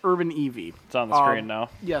Honda's Urban EV. it's on the screen now.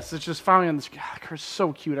 Yes, it's just finally on the screen. The car's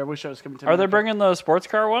so cute. I wish I was coming to Are they America. bringing the sports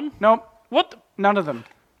car one? Nope, What? none of them.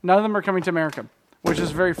 None of them are coming to America, which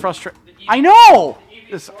is very frustrating. I know!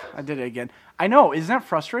 I did it again. I know. Isn't that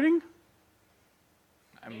frustrating?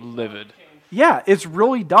 I'm livid. Yeah, it's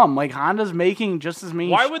really dumb. Like, Honda's making just as many...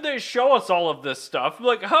 Why would they show us all of this stuff?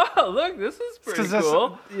 Like, oh, look, this is pretty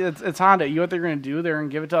cool. It's Honda. You know what they're going to do? They're going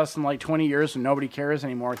to give it to us in like 20 years and nobody cares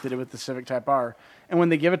anymore like they did with the Civic Type R. And when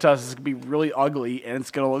they give it to us, it's going to be really ugly and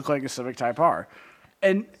it's going to look like a Civic Type R.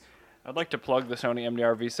 And I'd like to plug the Sony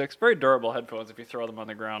MDR V6. Very durable headphones if you throw them on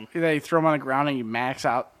the ground. they throw them on the ground and you max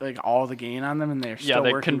out like all the gain on them and they're Yeah, still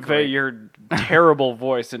they working convey great. your terrible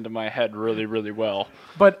voice into my head really, really well.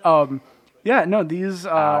 But yeah, no, these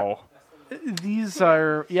Ow. these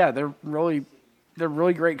are they're really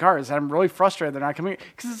great cars. I'm really frustrated they're not coming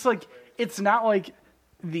because it's not like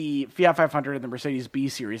the Fiat 500 and the Mercedes B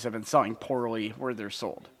series have been selling poorly where they're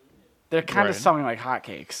sold. They're kind of Right. selling like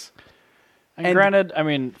hotcakes. And granted, I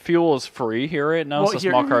mean, fuel is free here right now, Well, so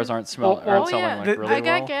here- small cars aren't selling Oh like yeah, really I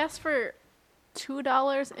got well. gas for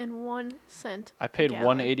 $2.01. I paid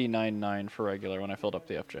gallon. $189.9 for regular when I filled up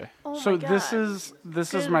the FJ. Oh So my this God. is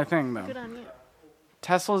Good- my thing though. Good on you.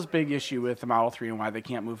 Tesla's big issue with the Model 3 and why they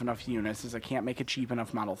can't move enough units is they can't make a cheap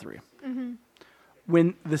enough Model 3. Mm-hmm.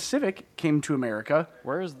 When the Civic came to America,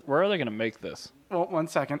 Where are they going to make this? well, 1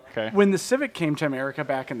 second. Okay. When the Civic came to America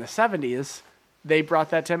back in the 70s, they brought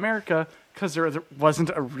that to America because there wasn't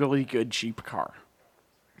a really good cheap car.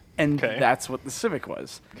 And Okay. that's what the Civic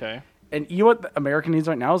was. Okay. And you know what the America needs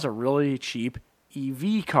right now is a really cheap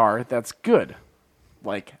EV car that's good.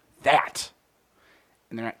 Like that.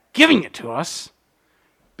 And they're not giving it to us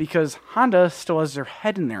because Honda still has their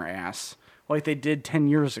head in their ass like they did 10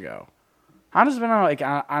 years ago. Honda's been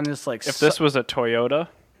on this like... If this was a Toyota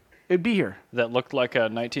it'd be here. that looked like a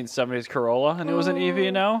 1970s Corolla and it was an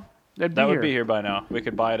EV now, It'd that be would be here by now. We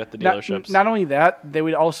could buy it at the Not, dealerships. not only that, they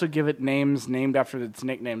would also give it names named after its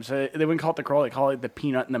nicknames. So they wouldn't call it the Corolla; they call it the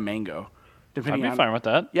Peanut and the Mango. I'd Depending be on fine with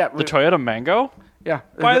that. Yeah, The Toyota Mango? yeah.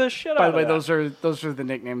 Buy the shit By out the way, of that. those are the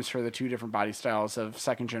nicknames for the two different body styles of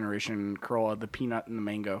second generation Corolla: the Peanut and the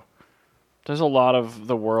Mango. There's a lot of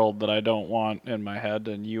the world that I don't want in my head,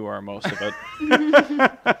 and you are most of it.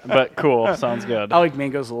 But cool. Sounds good. I like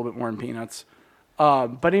mangoes a little bit more than peanuts.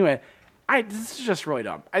 But anyway, this is just really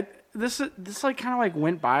dumb. This like kind of like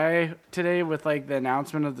went by today with like the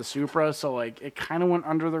announcement of the Supra, so like it kind of went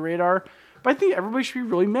under the radar. But I think everybody should be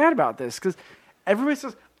really mad about this because everybody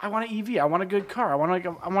says, "I want an EV. I want a good car. I want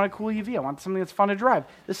a cool EV. I want something that's fun to drive."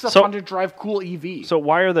 This is a So- fun to drive, cool EV. So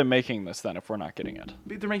why are they making this then if we're not getting it?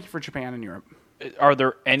 They're making for Japan and Europe. Are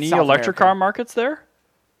there any South electric America. car markets there?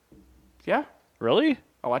 Yeah, Really?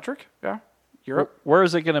 electric. Yeah, Europe. Where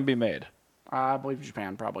is it going to be made? I believe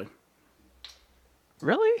Japan probably.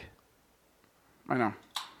 Really? I know.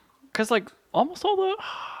 Because like almost all the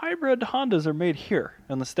hybrid Hondas are made here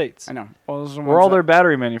in the States. I know. Well, those are the Where ones all that- their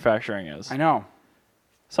battery manufacturing is. I know.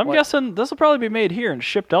 So I'm What- guessing this will probably be made here and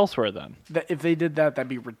shipped elsewhere then. That if they did that, that'd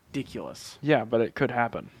be ridiculous. Yeah, but it could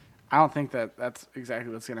happen. I don't think that's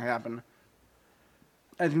exactly what's going to happen.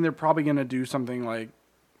 I think they're probably going to do something like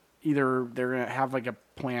either they're going to have like a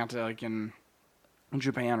plant like in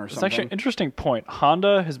Japan or It's something. actually an interesting point.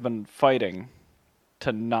 Honda has been fighting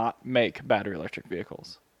to not make battery electric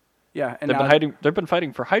vehicles. yeah, and They've been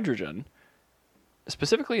fighting for hydrogen,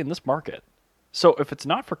 specifically in this market. So if it's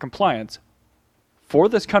not for compliance for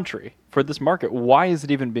this country, for this market, why is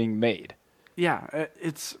it even being made? yeah,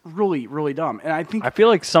 it's really really dumb. And I think I feel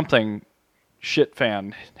like something shit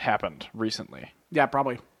fan happened recently. yeah,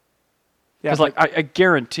 probably. Yeah, Because like I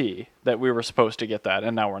guarantee that we were supposed to get that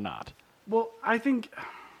and now we're not. well, I think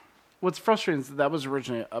what's frustrating is that was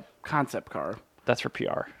originally a concept car. That's for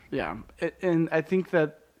PR. Yeah, and I think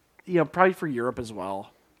that probably for Europe as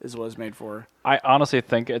well is what it's made for. I honestly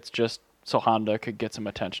think it's just so Honda could get some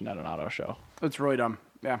attention at an auto show. It's really dumb.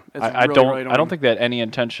 Yeah, it's I really, don't. really I don't annoying. think they had any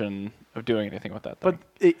intention of doing anything with that thing.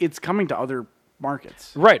 But it's coming to other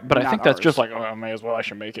markets. Right, but I not think that's just ours. like, oh, I may as well. I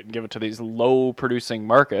should make it and give it to these low-producing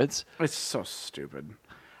markets. It's so stupid.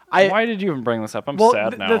 Why did you even bring this up? I'm Well,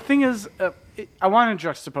 sad now. the thing is, I want to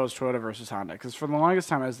juxtapose Toyota versus Honda because for the longest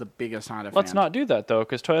time I was the biggest Honda fan. Let's not do that though,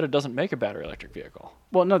 because Toyota doesn't make a battery electric vehicle.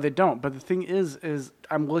 Well, no, they don't. But the thing is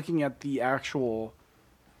I'm looking at the actual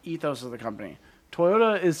ethos of the company.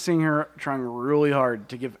 Toyota is sitting here trying really hard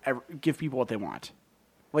to give people what they want.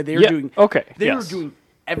 Like they are doing. Okay. They yes. are doing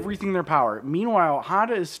everything in their power. Meanwhile,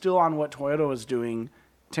 Honda is still on what Toyota was doing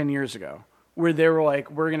 10 years ago, where they were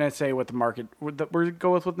like, "We're gonna say what the market. We're gonna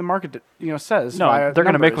go with what the market says." No, via they're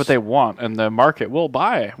going to make what numbers." they want, and the market will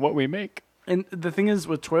buy what we make. And the thing is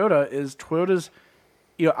with Toyota's,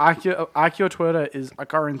 Akio Toyoda is a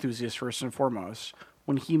car enthusiast first and foremost.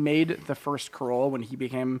 When he made the first Corolla, when he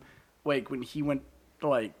became, when he went,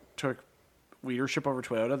 took leadership over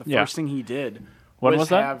Toyota, the Yeah. first thing he did When was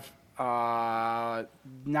that? have,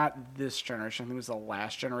 not this generation, I think it was the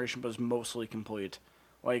last generation, but it was mostly complete,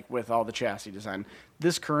 with all the chassis design.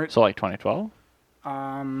 This current, So like 2012.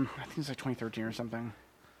 I think it's like 2013 or something.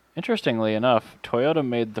 Interestingly enough, Toyota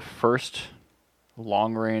made the first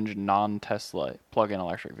long-range non-Tesla plug-in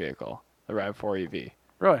electric vehicle, the RAV4 EV.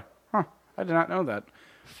 Really? Huh. I did not know that.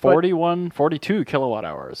 42 kilowatt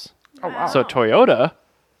hours. Oh, wow. So Toyota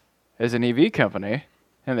is an EV company,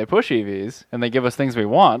 and they push EVs, and they give us things we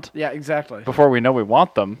want Yeah, exactly. before we know we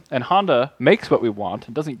want them. And Honda makes what we want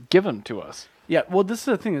and doesn't give them to us. Yeah, well, this is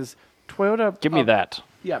the thing is Toyota. Give me that.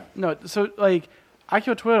 Yeah, no. So Akio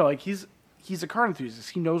Toyota, he's a car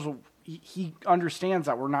enthusiast. He knows. He understands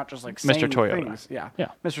that we're not just saying Mr. Toyota. things. Yeah, Yeah.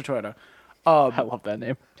 Mr. Toyota. I love that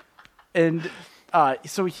name. And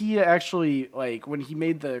so he actually when he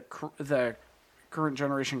made the current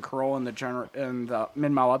generation Corolla and the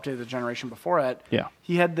mid-model update of the generation before it. Yeah.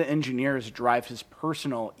 He had the engineers drive his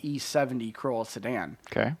personal E70 Corolla sedan.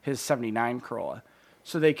 Okay. His 79 Corolla,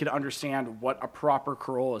 so they could understand what a proper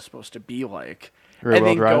Corolla is supposed to be like, and Rear-wheel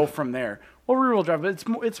then drive? go from there. Well, rear-wheel drive, but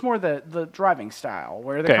it's more the driving style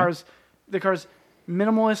where Okay. the car's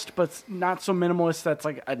minimalist, but not so minimalist that's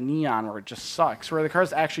like a neon where it just sucks. Where the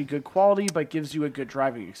car's actually good quality, but gives you a good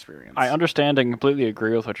driving experience. I understand and completely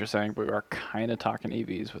agree with what you're saying, but we are kind of talking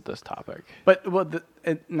EVs with this topic. But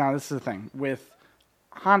now this is the thing with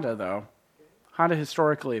Honda though. Honda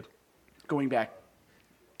historically, going back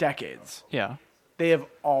decades, Yeah. they have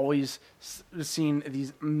always seen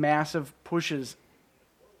these massive pushes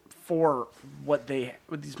for what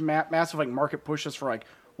these massive market pushes for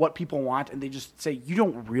what people want, and they just say you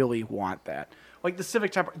don't really want that. Like the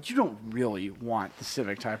Civic Type R, you don't really want the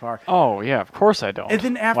Civic Type R. Oh, yeah, of course I don't. And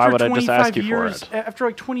then after Why would I just 25 ask you years, for it?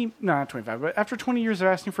 after 25, but after 20 years of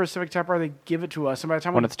asking for a Civic Type R, they give it to us, and by the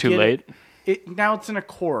time When we it's too get late? now it's an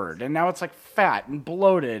Accord, and now it's fat and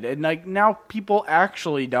bloated, and now people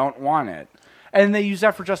actually don't want it, and they use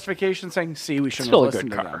that for justification, saying, "See, we shouldn't Still a have good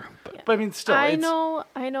listened to car, them." but- But I mean, still, I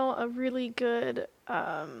know a really good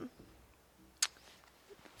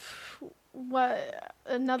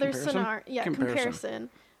another Comparison? scenario Comparison. comparison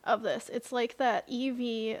of this. It's like that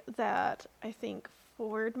EV that I think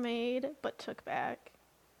Ford made but took back.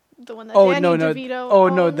 The one that Oh Danny no! DeVito Oh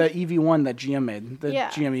no! owned. The EV1 that GM made, the Yeah.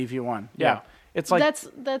 GM EV1. Yeah. Yeah, it's like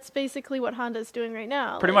that's basically what Honda's doing right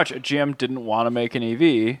now. Pretty Like, much, GM didn't want to make an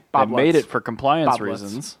EV. Bob They made Lutz. it for compliance Bob Lutz.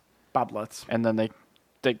 reasons, Bob Lutz. and then they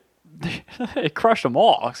they crushed them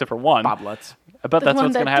all except for one. Bob Lutz. I bet the that's one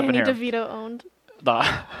what's that going to happen Danny here. DeVito owned. The-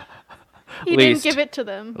 He Least. didn't give it to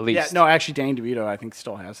them. Least. Yeah, no, actually, Danny DeVito, I think,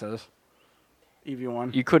 still has his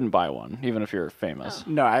EV1. You couldn't buy one, even if you're famous.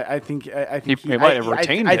 No, I think He might have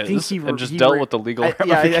retained his and just dealt with the legal I think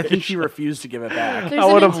he ramifications. refused to give it back. There's I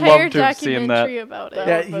an would've entire loved to have seen that. documentary about it.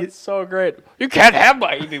 Yeah, That's so great. You can't have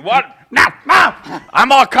my EV1. No,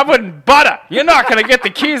 I'm all covered in butter. You're not going to get the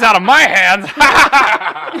keys out of my hands.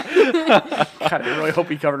 God, I really hope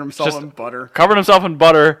he covered himself Just- in butter. Covered himself in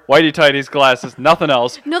butter, whitey tighties, glasses, nothing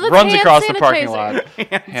else. No, that's runs hand across the parking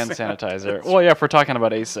sanitizer. lot. Hand sanitizer. Well, yeah, if we're talking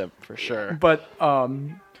about ASIP, for sure. But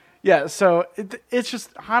yeah, so it's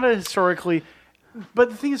just Honda historically. But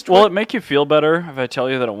the thing is, Will it make you feel better if I tell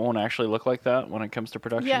you that it won't actually look like that when it comes to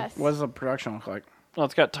production? Yes. what does the production look like? Well,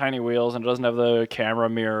 it's got tiny wheels and it doesn't have the camera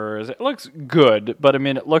mirrors. It looks good, but I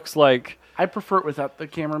mean, it looks like... I prefer it without the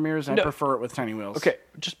camera mirrors. And No. I prefer it with tiny wheels. Okay,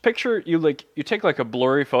 just picture you take like a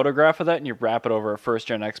blurry photograph of that and you wrap it over a first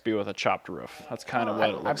gen XB with a chopped roof. That's kind of what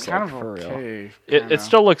it I'm looks kind like of for real. okay. It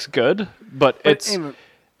still looks good, but it's anyway,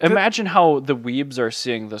 Imagine how the weebs are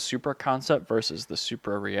seeing the Supra concept versus the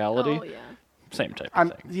Supra reality. Oh yeah. Same type of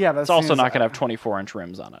thing. Yeah, that's It's also not going to have 24-inch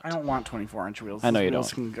rims on it. I don't want 24-inch wheels. I know Those you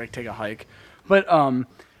wheels don't. Can like take a hike, but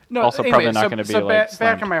no. Also anyway, probably not gonna be, like, back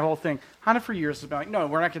slammed. on my whole thing. Honda for years has been like, no,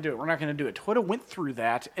 we're not gonna do it. We're not gonna do it. Toyota went through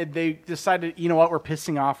that, and they decided, you know what, we're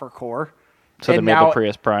pissing off our core. So they And made now the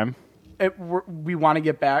Prius Prime. we want to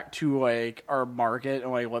get back to like our market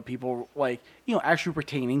and like what people like, actually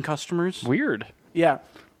retaining customers. Weird. Yeah.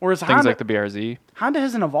 Whereas Things Honda, like the BRZ. Honda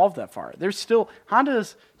hasn't evolved that far.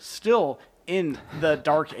 Honda's still in the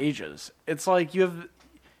dark ages. It's like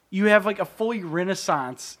you have like a fully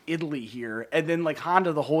Renaissance Italy here, and then like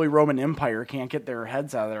Honda, the Holy Roman Empire, can't get their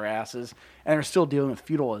heads out of their asses, and they're still dealing with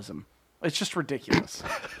feudalism. It's just ridiculous.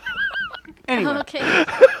 Anyway, Okay.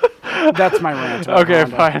 that's my rant. about Okay,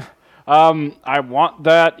 Honda. fine. I want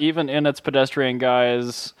that even in its pedestrian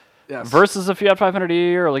guise Yes. versus a Fiat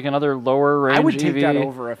 500e or like another lower range I would take EV. that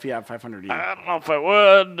over a Fiat 500e. I don't know if I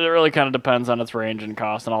would. It really kind of depends on its range and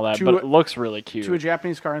cost and all that, To but a- it looks really cute. To a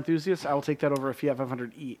Japanese car enthusiast, I will take that over a Fiat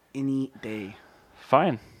 500e any day.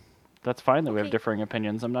 Fine. That's fine that we have Okay. differing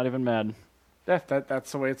opinions. I'm not even mad.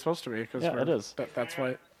 That's the way it's supposed to be. Yeah, it is. That's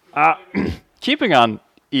why. Keeping on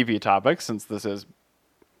EV topics, since this is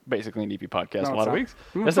basically an EV podcast in a lot of weeks.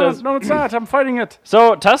 No, Yes, it's it not. is. No, it's not. I'm fighting it.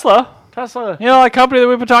 So Tesla, Tesla. you know, that company that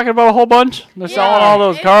we've been talking about a whole bunch. They're selling Yeah, all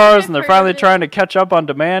those I've cars, and they're heard finally of it. trying to catch up on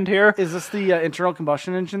demand here. Is this the internal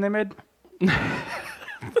combustion engine they made?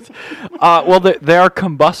 Well, they are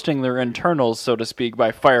combusting their internals, so to speak,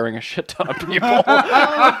 by firing a shit ton of people.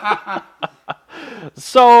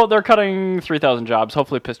 So they're cutting 3,000 jobs.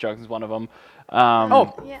 Hopefully, Piss Johnson's one of them.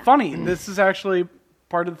 Yeah. Funny. This is actually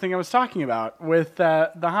part of the thing I was talking about with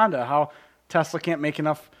the Honda. How Tesla can't make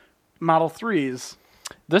enough Model 3s.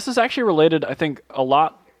 This is actually related, I think, a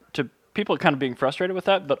lot to people kind of being frustrated with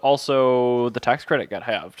that, but also the tax credit got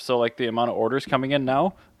halved. So, like, the amount of orders coming in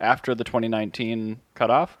now after the 2019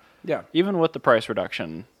 cutoff, Yeah. even with the price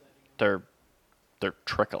reduction, they're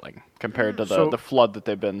trickling compared to So- the flood that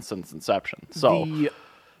they've been since inception. So, The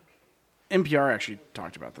NPR actually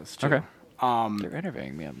talked about this too. okay. They're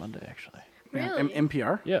interviewing me on Monday, actually. Yeah, Really?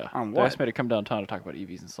 NPR? Yeah. On They what? asked me to come downtown to talk about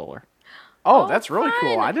EVs and solar. Oh, Oh, that's really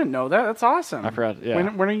cool. fun. I didn't know that. That's awesome. I forgot, yeah. When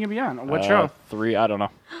are you going to be on? What Uh, show? 3, I don't know.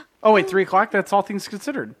 Oh, wait, 3 o'clock? That's All Things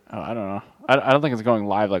Considered. Oh, I don't know. I don't think it's going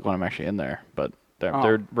live like when I'm actually in there, but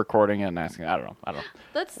they're recording it and asking. I don't know.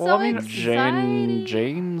 That's Well, so I mean, exciting.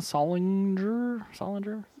 Jane Solinger?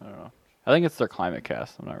 I don't know. I think it's their climate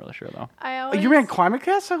cast. I'm not really sure though. I Oh, always, you ran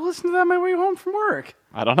ClimateCast? I listened to that on my way home from work.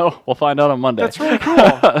 I don't know. We'll find out on Monday. That's really cool.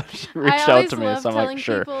 She I reached out always to me, love so I'm telling like,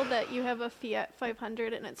 sure. people that you have a Fiat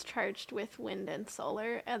 500 and it's charged with wind and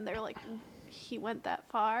solar, and they're like, he went that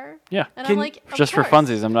far. Yeah. And Can- I'm like, of Just for course.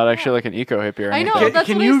 funsies. I'm not actually like an eco hippie or I anything. know. that's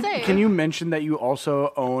can what you I say. can you mention that you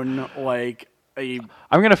also own like a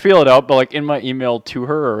I'm gonna feel it out, but like in my email to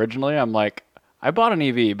her originally, I'm like, I bought an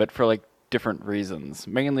EV, but for like different reasons,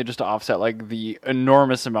 mainly just to offset like the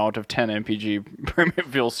enormous amount of 10 mpg premium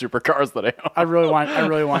fuel supercars that I own. I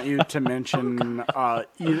really want you to mention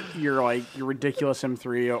your ridiculous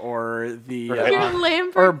M3 or the Your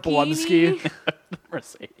Lamborghini. or Blumsky.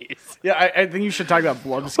 Mercedes. Yeah, I think you should talk about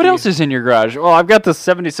Blumsky. What else is in your garage? Well, I've got this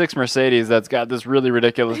 76 Mercedes that's got this really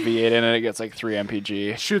ridiculous V8 in it. It gets like 3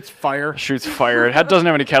 mpg. Shoots fire. Shoots fire. It doesn't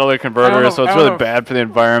have any catalytic I don't converter, know- so I it's don't really know if- bad for the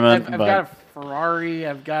environment. I've but got a Ferrari.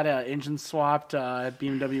 I've got an engine swapped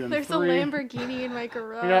BMW M3. There's a Lamborghini in my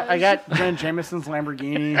garage. I got Jen Jameson's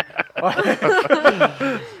Lamborghini.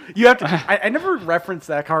 You have to. I never reference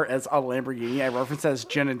that car as a Lamborghini. I reference it as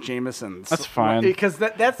Jenna Jameson's. That's fine. Because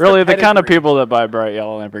that's really, the kind of pedigree. people that buy bright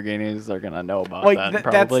yellow Lamborghinis, they're gonna know about Like, that and th-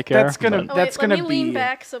 probably that's- care. that's gonna- but Oh, that's wait, let me gonna lean be-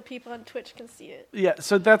 back so people on Twitch can see it. Yeah,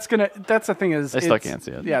 so that's the thing is They still it's- can't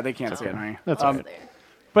see it. Yeah, they can't see it. Honey. That's It's all right. there.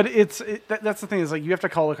 But that's the thing is like you have to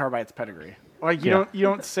call the car by its pedigree. Like you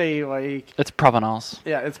don't say like It's Provenance.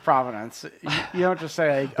 yeah it's Provenance. You don't just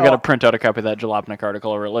say like We got to print out a copy of that Jalopnik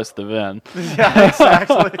article where it lists the VIN. yeah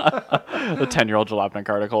exactly. The 10-year-old Jalopnik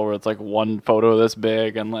article where it's like one photo this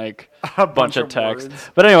big and like A bunch of text. words.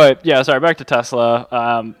 But anyway, yeah, sorry, back to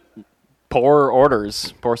Tesla. Poor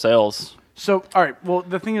orders, poor sales. So all right, well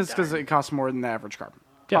the thing is because it costs more than the average car.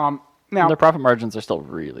 Yeah. Now And their profit margins are still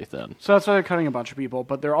really thin. so that's why they're cutting a bunch of people,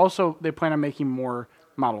 but they plan on making more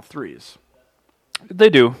Model 3s. They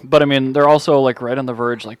do, but I mean, they're also like right on the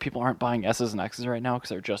verge. Like people aren't buying S's and X's right now because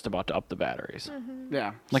they're just about to up the batteries.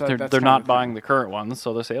 Yeah, Like so they're that's they're kind not of buying the current ones,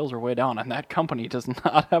 so the sales are way down, and that company does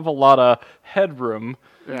not have a lot of headroom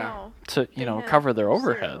Yeah. No. to They have cover their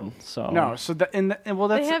overhead. zero. So No, so that and well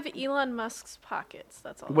They that's have Elon Musk's pockets.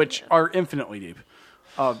 That's all. they which have. are infinitely deep.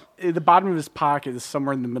 The bottom of his pocket is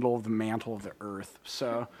somewhere in the middle of the mantle of the Earth.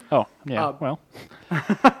 So, Oh, yeah. Uh, well,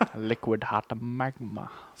 liquid hot magma.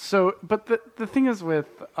 but the thing is with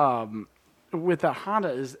the Honda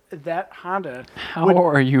is that Honda How would,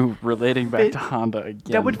 are you relating back fit- to Honda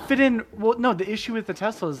again? that would fit in. Well, no, the issue with the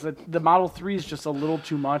Tesla is that the Model 3 is just a little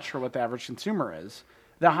too much for what the average consumer is.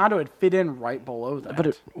 The Honda would fit in right below that.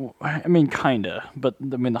 But I mean, kinda. But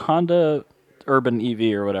I mean, the Honda Urban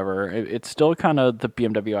EV or whatever, it's still kind of the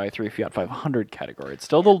BMW i3 Fiat 500 category. It's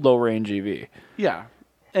still the low range EV. yeah,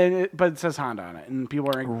 but it says Honda on it, and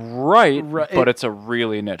people are. Right, Right, but it's a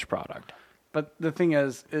really niche product. But the thing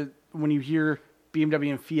is, when you hear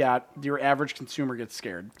BMW and Fiat, your average consumer gets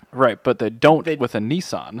scared. Right, but they don't They- with a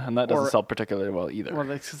Nissan, and that doesn't Or- sell particularly well either.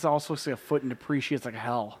 Well, it's also a foot and depreciates like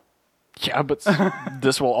hell. Yeah, but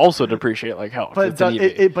this will also depreciate like hell. But It's an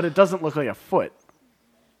EV. it doesn't look like a foot.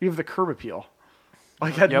 You have the curb appeal.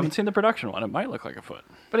 Like You haven't seen the production one. It might look like a foot.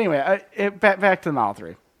 But anyway, back to the Model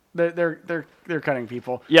 3. They're cutting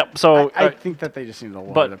people. Yep. So, I think that they just need to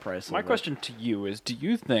lower but the price. a my little bit. question to you is: do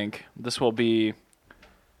you think this will be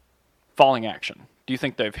falling action? Do you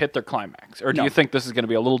think they've hit their climax, or do No. you think this is going to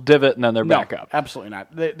be a little divot and then they're No, back up? absolutely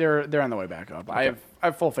not. They're on the way back up. I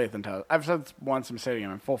have full faith in Tesla. I've said this once. I'm saying it again.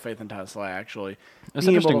 I have full faith in Tesla. Actually, It's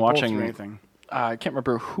being able interesting to pull watching- through anything. I can't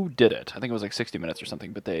remember who did it. I think it was like 60 Minutes or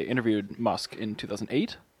something. But they interviewed Musk in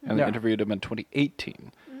 2008, and they Yeah. interviewed him in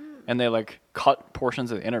 2018. And they like cut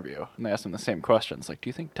portions of the interview, and they asked him the same questions. Like, do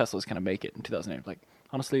you think Tesla's going to make it in 2008? Like,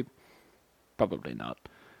 honestly, probably not.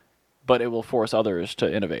 But it will force others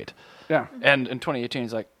to innovate. Yeah, And in 2018,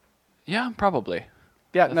 he's like, yeah, probably.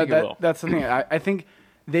 yeah. I No, think it will. that's the thing. I think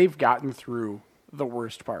they've gotten through the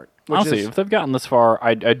worst part. Which Honestly, is, if they've gotten this far,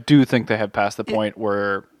 I do think they have passed the point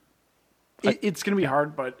where it's going to be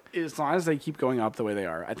hard, but as long as they keep going up the way they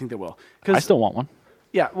are, I think they will. I still want one.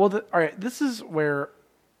 Yeah, well, all right. This is where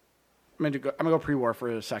I'm gonna go pre-war for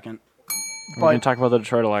a second. We're going But to talk about the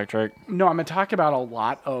Detroit Electric. no, I'm gonna talk about a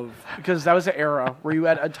lot of because that was an era where you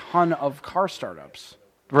had a ton of car startups.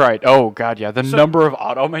 Right. Oh, God, yeah. The number of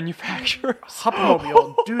auto manufacturers.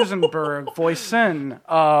 Huppmobile, Duesenberg, Voisin,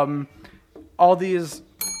 all these.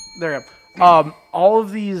 There you go. All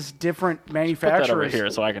of these different Put that over manufacturers. here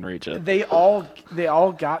so I can reach it. They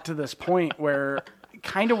all got to this point where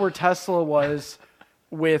kind of where Tesla was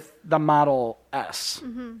with the Model S,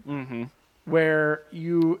 where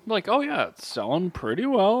you Like, oh, yeah, it's selling pretty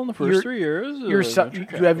well in the 1st You're- 3 years.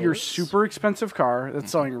 you have your super expensive car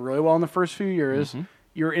that's selling really well in the first few years.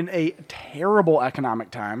 You're in a terrible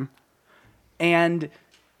economic time, and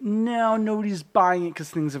now nobody's buying it because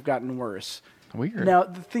things have gotten worse. Weird. Now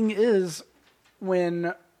the thing is,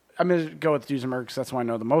 when I'm going to go with Duesenberg because that's what I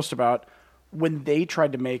know the most about. When they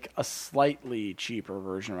tried to make a slightly cheaper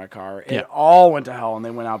version of a car, Yeah. it all went to hell and they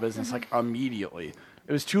went out of business like immediately.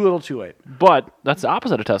 It was too little, too late. But that's the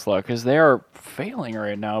opposite of Tesla because they are failing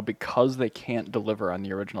right now because they can't deliver on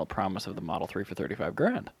the original promise of the Model 3 for 35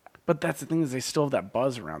 grand. But that's the thing is they still have that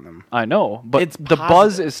buzz around them. I know, but It's the buzz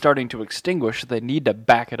positive. is starting to extinguish. They need to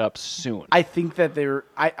back it up soon. I think that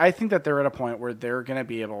I think that they're at a point where they're going to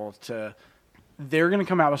be able to. They're going to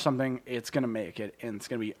come out with something. It's going to make it, and it's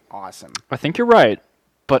going to be awesome. I think you're right,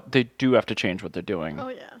 but they do have to change what they're doing. Oh,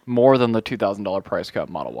 yeah. More than the $2,000 price cut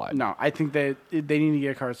Model Y. No, I think they need to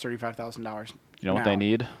get a car that's $35,000. You know what they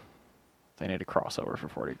need? They need a crossover for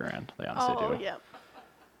 40 grand. They honestly Oh, do. yeah.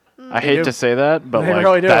 I hate do. to say that, but They like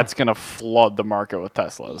really do. that's gonna flood the market with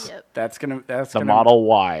Teslas. Yep. That's gonna. The Model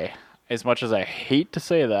Y. As much as I hate to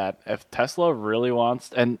say that, if Tesla really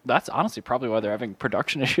wants, and that's honestly probably why they're having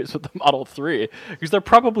production issues with the Model 3, because they're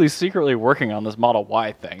probably secretly working on this Model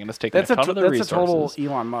Y thing, and it's taking That's a ton of their that's a resources.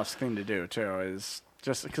 total Elon Musk thing to do too. Is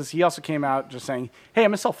just because he also came out just saying, "Hey, I'm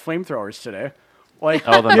gonna sell flamethrowers today." Like,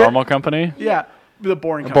 Oh, the normal company? yeah, the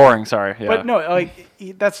boring. company. Boring, sorry. Yeah. But no, like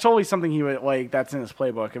that's totally something he would like. That's in his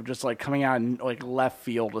playbook of just like coming out in like left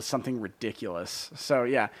field with something ridiculous. So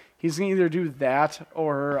yeah, he's gonna either do that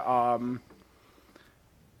or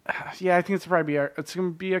yeah, I think it's probably it's gonna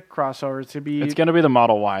be a crossover. It's going to be the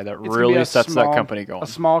Model Y that it's gonna be really a sets small- that company going. A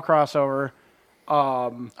small crossover.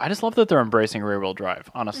 I just love that they're embracing rear-wheel drive.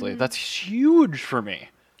 Honestly, that's huge for me.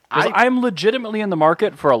 'Cause I'm legitimately in the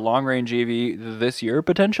market for a long-range EV this year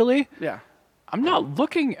potentially. Yeah, I'm not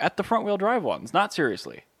looking at the front-wheel drive ones. Not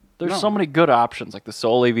seriously. There's No. so many good options like the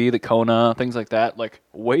Soul EV, the Kona, things like that. Like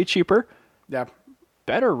way cheaper, yeah.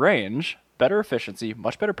 better range, better efficiency,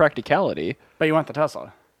 much better practicality. But you want the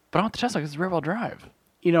Tesla. But I want the Tesla because it's rear-wheel drive.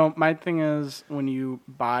 You know, my thing is when you're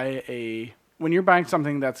buying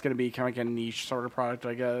something that's going to be kind of like a niche sort of product,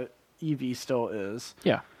 like a EV still is.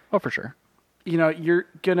 Yeah. Oh, for sure. You know,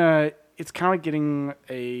 it's kind of like getting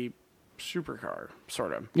a supercar,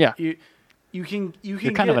 sort of. Yeah. You can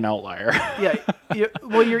You're kind of an outlier. yeah.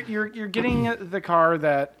 Well, you're getting the car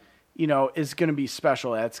that is going to be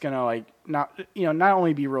special. That's going to like not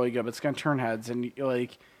only be really good, but it's going to turn heads. And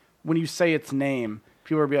like when you say its name,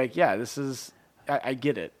 people will be like, yeah, this is. I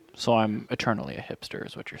get it. So I'm eternally a hipster,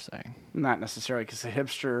 is what you're saying. Not necessarily, because a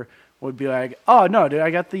hipster would be like, oh no, dude,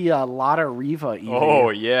 I got the Lotta Riva EV. Oh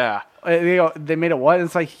yeah. They made it what? And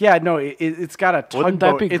it's like, yeah, no, it's got a Wouldn't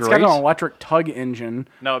that tugboat. be It's got great? an electric tug engine.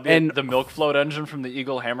 No, it'd be and the milk float engine from the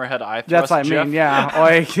Eagle Hammerhead I that's thrust. what I Jeff. mean. Yeah,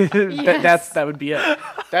 like Yes. that would be it.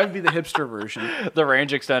 That would be the hipster version. The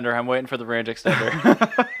range extender. I'm waiting for the range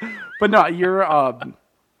extender. But no, you're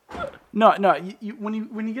no.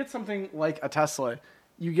 When you get something like a Tesla,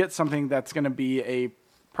 you get something that's going to be a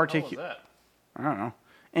particular. that? I don't know.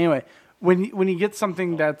 Anyway, when you get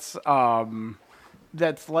something that's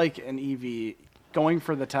like an EV, going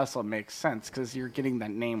for the Tesla makes sense because you're getting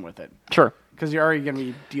that name with it. Sure. Because you're already going to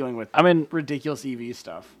be dealing with I mean, ridiculous EV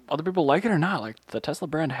stuff. other people like it or not, like the Tesla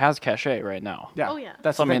brand has cachet right now. Yeah. Oh, yeah.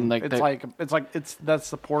 That's So, the I mean, thing. like, That's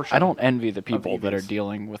the portion. I don't envy the people that are EVs.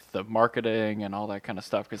 dealing with the marketing and all that kind of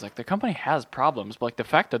stuff because like the company has problems, but like the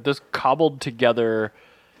fact that this cobbled together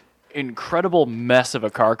incredible mess of a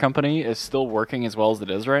car company is still working as well as it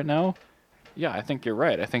is right now. Yeah, I think you're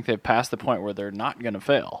right. I think they've passed the point where they're not going to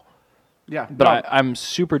fail. Yeah. But no, I'm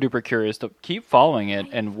super duper curious to keep following it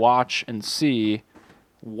and watch and see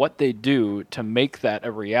what they do to make that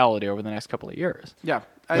a reality over the next couple of years. yeah.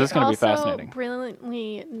 This is gonna be Also fascinating.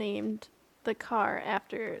 brilliantly named the car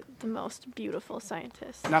after the most beautiful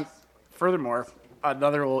scientist. Now, furthermore,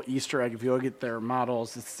 another little Easter egg. If you look at their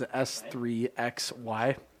models, it's the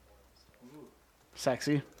S3XY.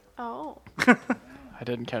 Sexy. Oh. I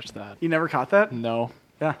didn't catch that. You never caught that? No.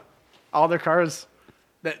 Yeah. All their cars.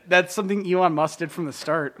 That's something Elon Musk did from the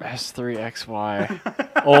start.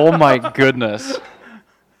 S3XY. Oh my goodness.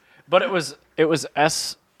 But it was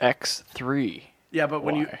SX3. Yeah, but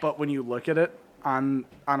Why? when you look at it on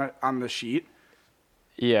the sheet,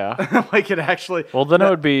 Yeah. like it actually. Well, then it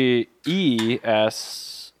would be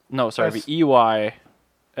ES. No, sorry, it'd be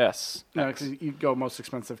EYS. No, because you go most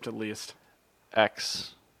expensive to least.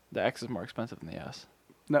 X. The X is more expensive than the S.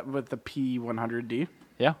 Not with the P100D.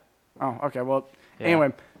 Yeah. Oh, okay. Well, Yeah.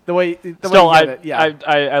 anyway, the way Still, you get it, yeah.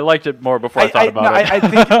 I liked it more before I thought about no, it. I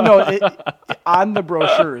think on the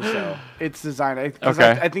brochures though, it's designed.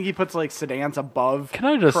 Okay. I think he puts like sedans above. Can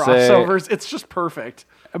I just say- crossovers? It's just perfect.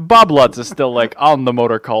 Bob Lutz is still like on the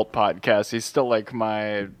Motor Cult podcast. He's still like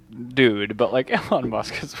my dude, but like Elon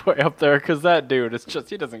Musk is way up there because that dude is just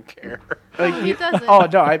he doesn't care. Like he doesn't. Oh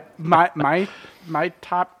no, my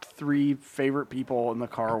top 3 favorite people in the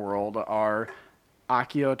car world are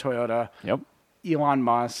Akio Toyoda, Yep. Elon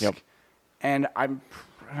Musk, Yep. and I'm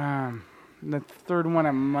the third one.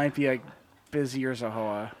 I might be like Busy or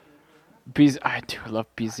Zahoa. I do love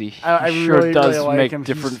BZ. He I sure really, does really like make him.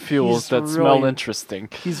 different He's fuels that smell really- interesting.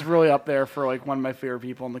 He's really up there for like one of my favorite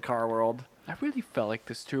people in the car world. I really felt like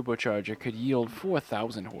this turbocharger could yield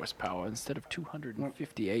 4,000 horsepower instead of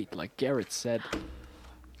 258, like Garrett said.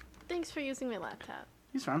 Thanks for using my laptop.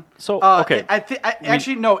 He's fine. So okay,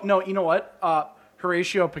 Actually, no. You know what?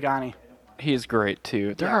 Horatio Pagani. he is great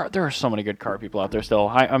too. There are so many good car people out there still.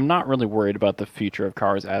 I'm not really worried about the future of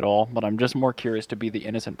cars at all, but I'm just more curious to be the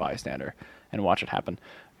innocent bystander and watch it happen.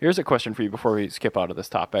 Here's a question for you before we skip out of this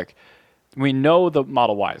topic. We know the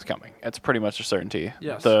Model Y is coming. It's pretty much a certainty.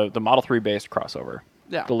 Yes. The Model 3 based crossover.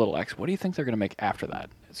 Yeah. The little X. What do you think they're going to make after that?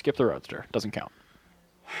 Skip the Roadster. Doesn't count.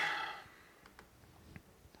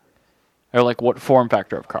 Or like what form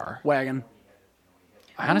factor of car? Wagon.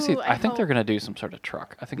 Honestly, Ooh, I I think they're hope- going to do some sort of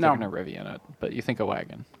truck. I think No. they're going to Rivian it, but you think a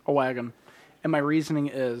wagon. A wagon. And my reasoning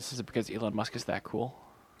is Is it because Elon Musk is that cool?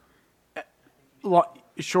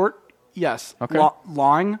 short, yes. Okay.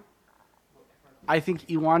 Long, I think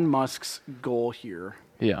Elon Musk's goal here,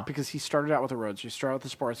 Yeah. because he started out with a Roadster, he started out with a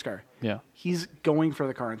sports car. Yeah. He's going for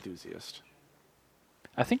the car enthusiast.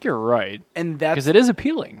 I think you're right. And that's Because it is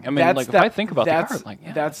appealing. I mean, that's like, if the- I think about the car, that's- like,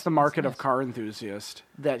 yeah. that's the market nice. of car enthusiast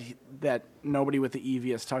that nobody with the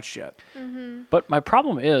EV has touched yet. But my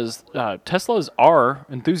problem is Teslas are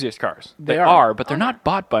enthusiast cars. They They are. are, but they're not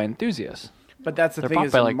bought by enthusiasts. But that's the They're thing bought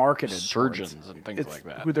is by, they're like, marketed surgeons towards. and things It's like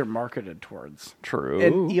that. who they're marketed towards. True.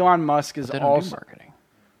 And Elon Musk is They don't do also marketing.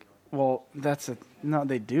 well. No,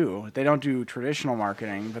 they do. They don't do traditional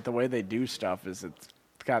marketing, but the way they do stuff is it's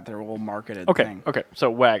got their whole marketed Okay. thing. Okay.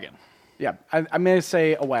 So wagon. Yeah, I'm going to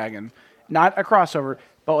say a wagon, not a crossover,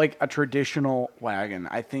 but like a traditional wagon.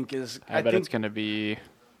 I think is. I bet think, it's gonna be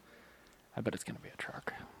a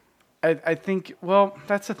truck. I think. Well,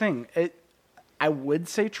 that's the thing. I would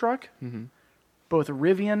say truck. Mm-hmm. Both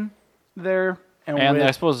Rivian there. And with-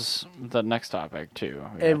 I suppose the next topic too.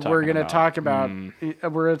 and we're gonna talk about the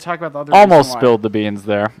other. Almost reason why. spilled the beans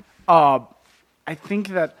there. I think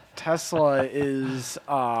that Tesla is.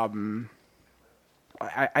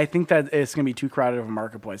 I think that it's going to be too crowded of a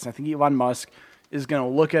marketplace. I think Elon Musk is going to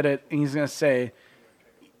look at it and he's going to say,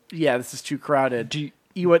 "Yeah, this is too crowded."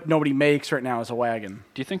 What nobody makes right now is a wagon.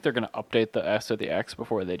 Do you think they're going to update the S or the X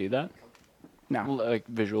before they do that? No, Like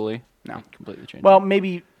visually? No. Like, completely change. well,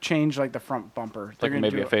 maybe change like the front bumper. They're like gonna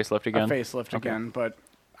maybe do a facelift again. A facelift again, but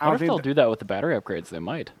I I don't wonder if they'll think do that with the battery upgrades. They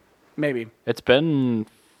might. maybe. It's been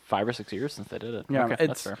 5 or 6 years since they did it. Yeah, okay,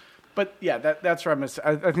 that's fair. But yeah, that's where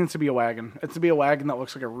I think it's to be a wagon. It's to be a wagon that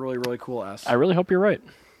looks like a really, really cool S. I really hope you're right.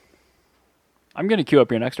 I'm going to queue up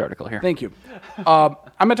your next article here. Thank you. I'm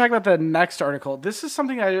going to talk about the next article. This is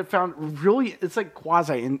something I found really, it's like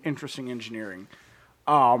quasi-interesting engineering.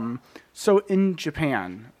 So in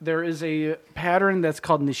Japan, there is a pattern that's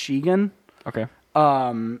called Nishigen. Okay.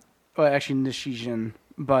 Well, actually Nishijin,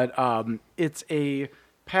 but it's a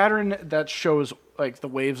pattern that shows like the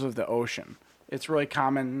waves of the ocean. It's really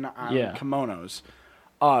common on kimonos.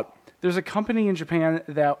 There's a company in Japan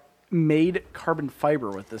that made carbon fiber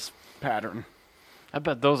with this pattern. I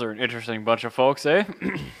bet those are an interesting bunch of folks, eh?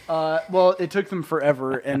 Well, it took them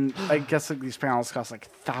forever, and I guess like these panels cost like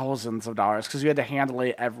thousands of dollars because you had to hand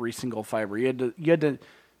lay every single fiber. You had to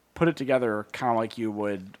put it together kind of like you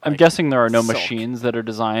would. I'm like, guessing there are no silk. machines that are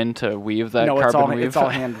designed to weave that No, carbon weave. it's all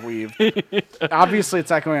hand weaved. Obviously, it's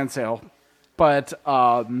not going on sale, but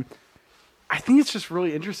I think it's just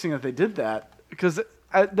really interesting that they did that because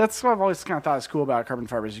that's what I've always kind of thought is cool about carbon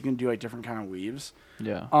fibers. You can do like different kind of weaves,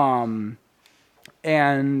 Yeah.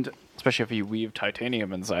 and Especially if you weave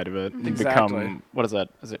titanium inside of it, they Exactly. become, what is that?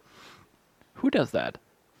 Is it, who does that?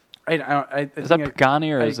 I Is that think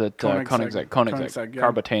Pagani or I- is it Koenigsegg. Koenigsegg? Koenigsegg, yeah.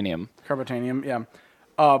 Carbotanium. Carbotanium, yeah.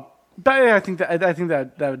 But yeah, I think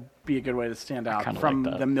that would be a good way to stand out kinda from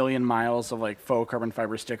like that. the million miles of like faux carbon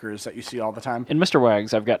fiber stickers that you see all the time. In Mr.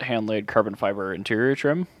 Wags, I've got hand-laid carbon fiber interior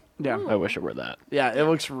trim. Yeah, I wish it were that. yeah, it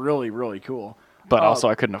looks really, really cool. But also,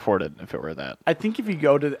 I couldn't afford it if it were that. I think if you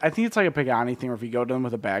go to, I think it's like a Pagani thing where if you go to them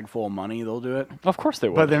with a bag full of money, they'll do it. Of course they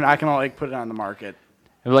would. But they're not gonna like put it on the market.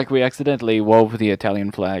 Like we accidentally wove the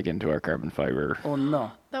Italian flag into our carbon fiber. Oh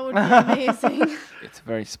no, That would be amazing. It's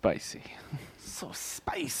very spicy. so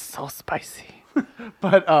spice. So spicy.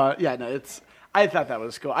 But yeah, no, it's. I thought that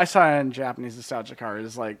was cool. I saw it in Japanese nostalgia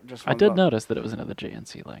cars, like just. I one of did the- notice that it was another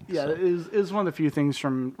JNC link. Yeah, so. it is one of the few things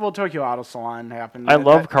from Tokyo Auto Salon happened. I That-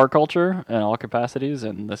 love car culture in all capacities,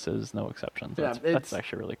 and this is no exception. Yeah, That's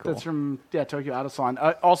actually really cool. That's from Tokyo Auto Salon.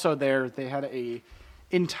 Also, they had a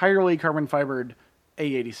entirely carbon fibered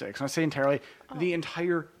A86. When I say entirely, the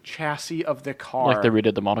entire chassis of the car, Like they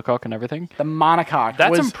redid the monocoque and everything. the monocoque. That's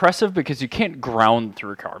was, impressive because you can't ground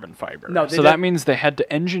through carbon fiber. No, they so that did- means they had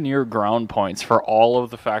to engineer ground points for all of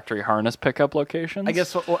the factory harness pickup locations. I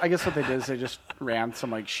guess what they did is they just ran some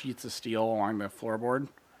like sheets of steel along the floorboard,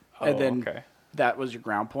 and Oh, then okay. that was your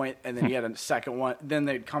ground point. And then you had a second one. Then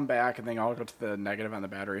they'd come back and then all go to the negative on the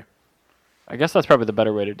battery. I guess that's probably the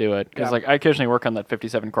better way to do it. Because Yeah. like I occasionally work on that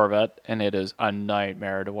 57 Corvette, and it is a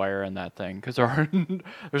nightmare to wire in that thing because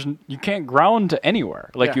you can't ground to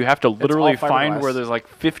anywhere. Like Yeah. you have to It's literally all find fiberglass. where there's like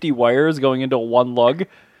 50 wires going into one lug,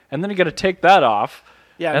 and then you got to take that off.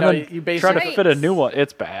 Yeah, and no, then you try to basically- fit a new one.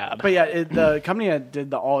 It's bad. But yeah, the company that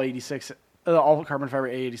did the all 86, all carbon fiber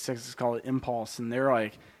A86 is called Impulse, and they're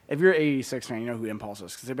like, if you're an A86 fan, you know who Impulse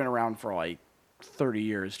is because they've been around for like 30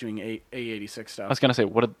 years doing A86 I stuff. was gonna say,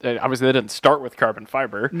 obviously they didn't start with carbon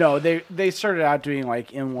fiber. No, they started out doing like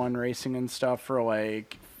M1 racing and stuff for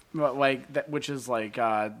like that, which is like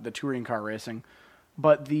the touring car racing.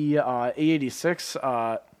 But the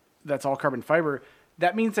A86 that's all carbon fiber.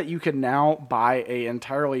 That means that you can now buy a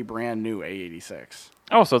entirely brand new A86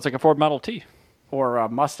 Oh, so it's like a Ford Model T or a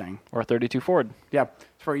Mustang. or a 32 Ford. Yeah,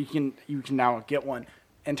 so you can now get one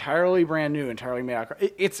entirely brand new, entirely made out.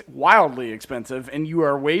 It's wildly expensive, and you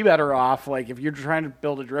are way better off. Like if you're trying to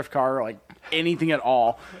build a drift car, like anything at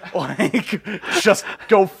all, like just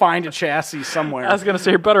go find a chassis somewhere. I was gonna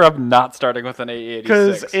say you're better off not starting with an A86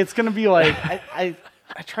 Because it's gonna be like I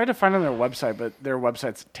tried to find on their website, but their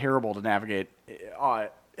website's terrible to navigate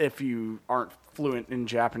if you aren't fluent in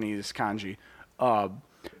Japanese kanji.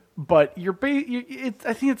 But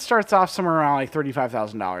I think it starts off somewhere around like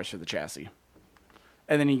 $35,000 for the chassis,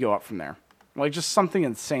 and then you go up from there, like just something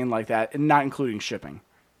insane like that, and not including shipping.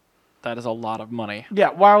 That is a lot of money. Yeah,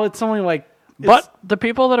 while it's only like, But the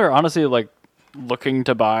people that are honestly like looking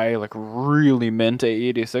to buy like really mint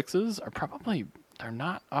A86s are probably they're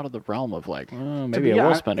not out of the realm of like maybe I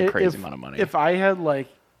will spend a crazy amount of money. If I had like,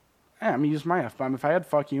 I'm gonna use my F-bomb. If I had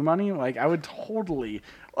fuck you money, like I would totally,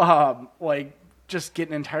 like just get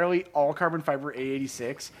an entirely all carbon fiber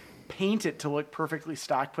A86, paint it to look perfectly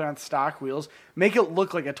stock, put on stock wheels, make it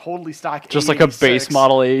look like a totally stock Just A86. like a base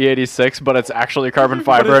model AE86, but it's actually carbon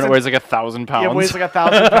fiber and it weighs like 1,000 pounds. It weighs like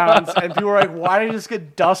 1,000 pounds, and people are like, "Why did I just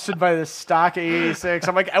get dusted by this stock A86?"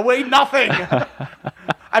 I'm like, "I weighed nothing.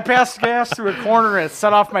 I passed gas through a corner and it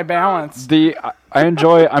set off my balance." I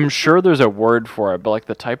enjoy, I'm sure there's a word for it, but like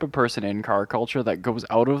the type of person in car culture that goes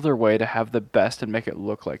out of their way to have the best and make it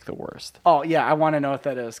look like the worst. Oh yeah, I want to know what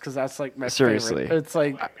that is because that's like my Seriously. favorite. It's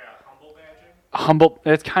like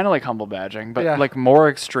It's kind of like humble badging, but Yeah. like more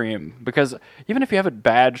extreme, because even if you have it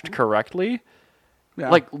badged correctly, yeah.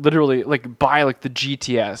 like literally like buy like the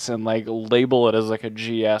GTS and like label it as like a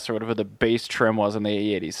GS or whatever the base trim was in the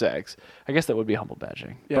E86. I guess that would be humble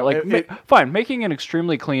badging. Yeah, but like fine, making an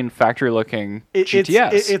extremely clean factory looking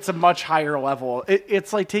GTS. It's a much higher level.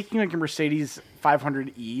 It's like taking like a Mercedes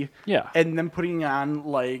 500e, Yeah. and then putting on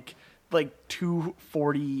like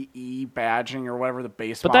 240e badging or whatever the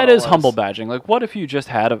base. But that model is humble badging. Like, what if you just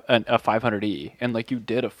had a 500e and like you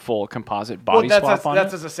did a full composite body swap on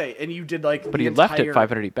that's it? as I say, and you did like. But he left it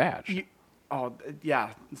 500e badge. Yeah,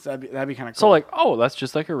 so that'd be kind of cool. So like, oh, that's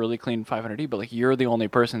just like a really clean 500e. But like, you're the only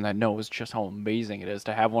person that knows just how amazing it is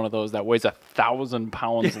to have one of those that weighs 1,000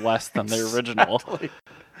 pounds less than the original.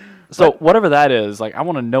 So whatever that is, like, I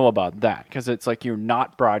want to know about that because it's like you're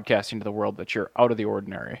not broadcasting to the world that you're out of the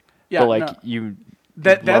ordinary. Yeah, but like no. you.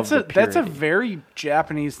 That's a purity. very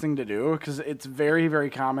Japanese thing to do because it's very, very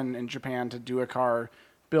common in Japan to do a car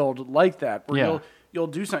build like that. Where Yeah. you'll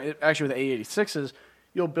do something actually with the A86s.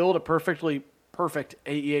 You'll build a perfect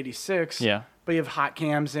AE86. Yeah. But you have hot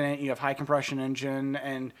cams in it. You have high compression engine,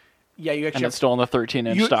 and yeah, you actually And have it's still on the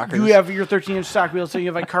 13-inch stockers. You have your 13-inch stock wheels, so you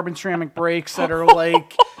have like carbon ceramic brakes that are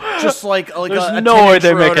like just like There's a no way 10-inch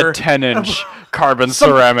they make a rotor. 10-inch carbon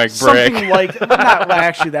ceramic brake. Something like not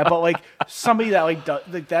actually that, but like somebody that like does,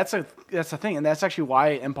 like that's the thing, and that's actually why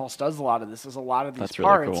Impulse does a lot of this. Is a lot of these That's really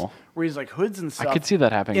parts cool. where he's like hoods and stuff. I could see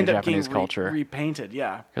that happening in end up Japanese getting culture. repainted,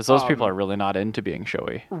 yeah. Because those people are really not into being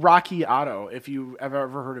showy. Rocky Auto, if you have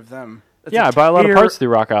ever heard of them. It's Yeah, I buy a lot of tier- parts through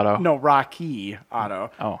Rock Auto. No, Rocky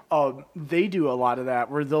Auto. Oh. They do a lot of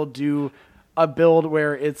that where they'll do a build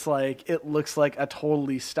where it's like it looks like a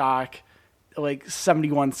totally stock like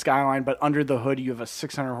 71 Skyline, but under the hood you have a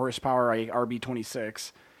 600 horsepower like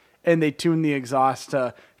RB26, and they tune the exhaust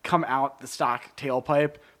to come out the stock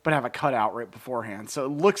tailpipe, but have a cutout right beforehand, so it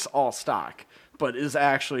looks all stock, but is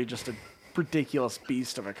actually just a ridiculous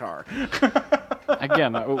beast of a car.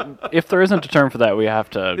 Again, if there isn't a term for that, we have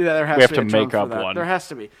to Yeah, there has we have to to be a term make for up that. one. There has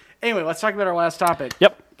to be. Anyway, let's talk about our last topic.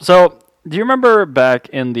 Yep. So, do you remember back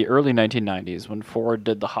in the early 1990s when Ford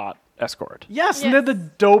did the hot Escort? Yes, and they had the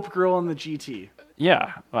dope grill on the GT.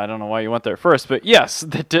 Yeah, I don't know why you went there first, but yes,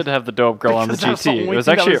 they did have the dope grill on the Because that's the GT. It only was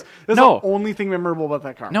thing that actually that's no, the only thing memorable about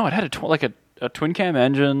that car. no, it had a twin cam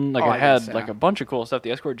engine. Like Oh, it I had guess, like yeah. a bunch of cool stuff.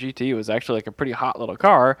 The Escort GT was actually like a pretty hot little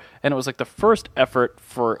car, and it was like the first effort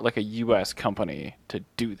for like a U.S. company to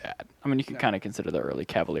do that. I mean, you can kind of consider the early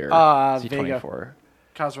Cavalier Z24.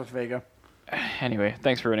 Cosworth Vega. Anyway,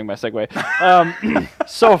 thanks for ruining my segue.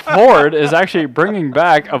 So Ford is actually bringing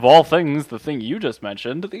back, of all things, the thing you just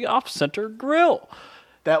mentioned, the off-center grille.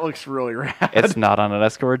 That looks really rad. It's not on an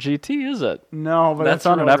Escort GT, is it? No, but That's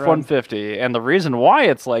on an really rad. F-150. And the reason why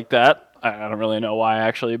it's like that, I don't really know why,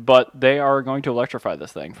 actually, but they are going to electrify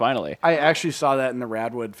this thing, finally. I actually saw that in the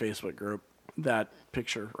Radwood Facebook group. That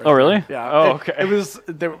picture. Right Oh, really? there. Yeah. Oh, It- okay. It was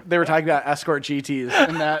they were talking about Escort GTs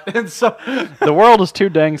and that, and so The world is too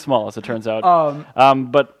dang small, as it turns out.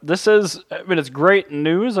 But this is, I mean, it's great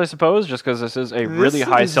news, I suppose, just because this is a really This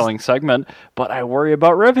high-selling segment, but I worry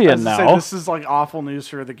about Rivian as I say, now. this is like awful news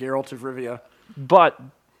for the Geralt of Rivia. But,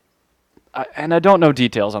 and I don't know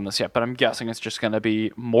details on this yet, but I'm guessing it's just going to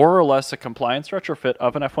be more or less a compliance retrofit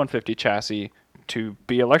of an F-150 chassis to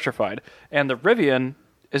be electrified. And the Rivian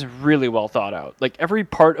is really well thought out. Like every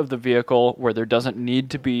part of the vehicle where there doesn't need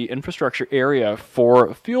to be infrastructure area for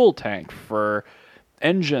a fuel tank, for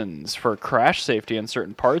engines, for crash safety in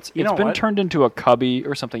certain parts, You it's know been what? turned into a cubby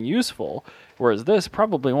or something useful, whereas this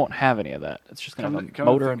probably won't have any of that. It's just going to have a Come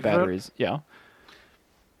to motor think and of it, batteries. Yeah.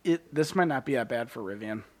 This might not be that bad for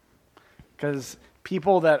Rivian, because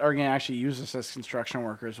people that are going to actually use this as construction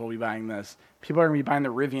workers will be buying this. People are going to be buying the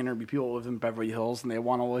Rivian, or be people who live in Beverly Hills, and they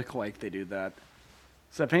want to look like they do that.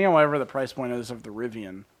 So depending on whatever the price point is of the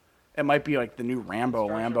Rivian, it might be like the new Rambo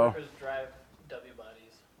Construction Lambo. workers drive W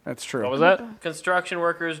bodies. That's true. What was that? Construction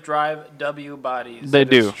workers drive W bodies. They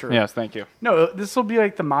That is do. true. Yes, thank you. No, this will be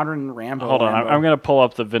like the modern Rambo. Hold on, Lambo. I'm going to pull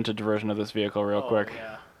up the vintage version of this vehicle real quick.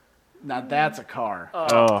 Yeah. Now that's a car.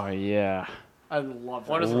 Oh yeah. I love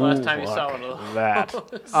that. When was the last time you saw Look one of those? that.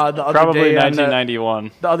 The other Probably day on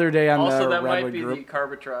 1991. the other day on Also, the that might Redwood be group. the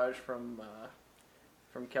Carbitrage from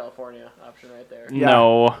California option right there. Yeah.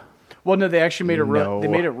 No. Well, no, they actually made it. No. They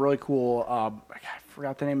made it really cool. I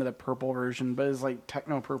forgot the name of the purple version, but it's like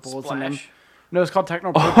Techno Purple. It's the name. Splash. No, it's called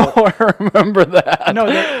Techno Purple. Oh, I remember that. No,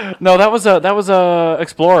 they, No, that was a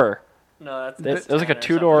Explorer. No, It was like a Tanner or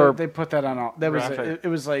two-door. they put that on all. That was Graphic. it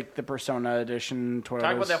was like the Persona edition Toyotas. something.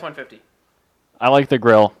 Talk about the F-150. I like the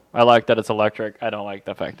grill. I like that it's electric. I don't like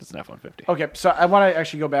the fact it's an F-150. Okay, so I want to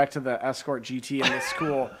actually go back to the Escort GT and it's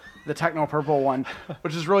cool, the Techno Purple one,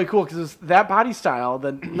 which is really cool because that body style,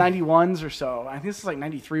 the 91s or so. I think this is like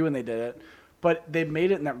 93 when they did it, but they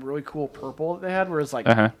made it in that really cool purple that they had, where it's like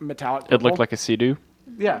metallic. Purple. It looked like a Sea-Doo.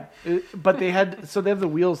 Yeah, but they had they have the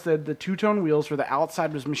wheels. They had the two-tone wheels where the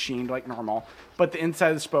outside was machined like normal, but the inside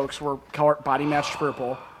of the spokes were body matched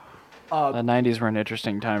purple. The 90s were an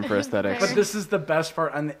interesting time for aesthetics. But this is the best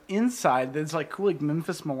part. On the inside, there's like cool, like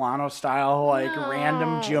Memphis Milano style, like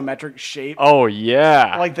random geometric shape. Oh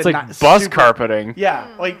yeah, Like it's the like not- bus super- carpeting.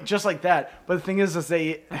 Yeah, like just like that. But the thing is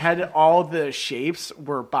they had all the shapes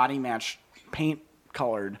were body matched, paint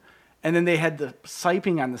colored, and then they had the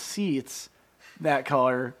siping on the seats that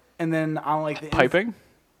color, and then on like the Piping?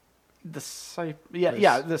 the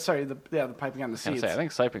the piping on the I seats.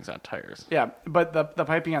 think siping's on tires. Yeah, but the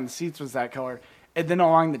piping on the seats was that color. And then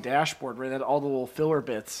along the dashboard, where they had all the little filler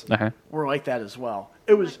bits were like that as well.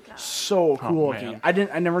 It was so cool looking. man.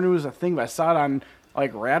 I never knew it was a thing, but I saw it on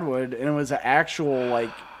like Radwood, and it was an actual like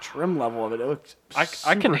trim level of it. It looked. I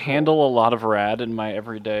super can cool. handle a lot of rad in my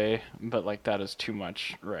everyday, but like that is too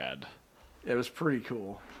much rad. It was pretty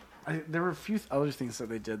cool. There were a few other things that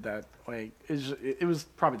they did that like it was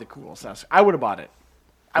probably the coolest. I would have bought it.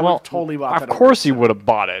 I would have totally bought that. Of course you would have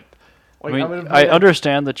bought it. Like, I mean, would've I bought it.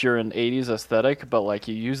 understand that you're an 80s aesthetic, but like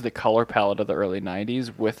you use the color palette of the early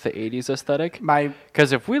 90s with the 80s aesthetic.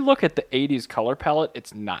 Because if we look at the 80s color palette,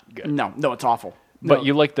 it's not good. No, it's awful. But No.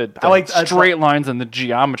 you like the I like- straight lines and the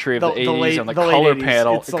geometry of the, The 80s late- and the the late color 80s.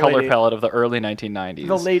 panel, It's the color late- palette of the early 1990s.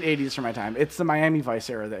 The late 80s for my time. It's the Miami Vice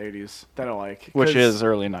era of the 80s that I like. which 'cause- is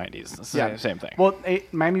early 90s. It's the same thing. Well,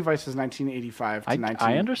 Miami Vice is 1985 to I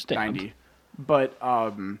 1990. understand. But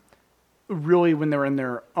really, when they were in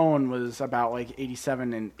their own, was about like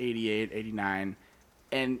 87 and 88, 89.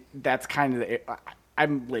 And that's kind of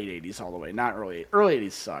I'm late 80s all the way, not early. Early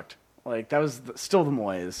 80s sucked. Like, that was still the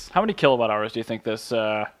malaise. How many kilowatt hours do you think this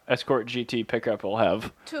Escort GT pickup will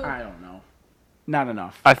have? 2. I don't know. Not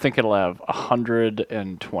enough. I think it'll have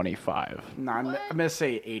 125. No, I'm going to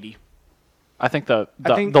say 80. I think the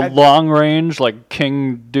think- long range, like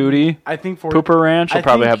King Duty, I think Ford, Pooper Ranch will I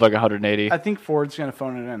probably think- have like 180. I think Ford's going to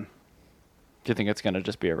phone it in. Do you think it's going to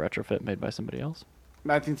just be a retrofit made by somebody else?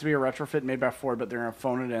 I think it's going to be a retrofit made by Ford, but they're going to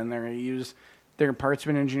phone it in. They're going to use their parts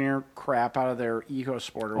bin engineer crap out of their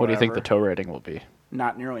EcoSport or What do you think the whatever. tow rating will be?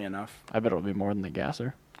 Not nearly enough. I bet it'll be more than the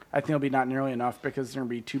gasser. I think it'll be not nearly enough because they're going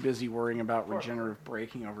to be too busy worrying about regenerative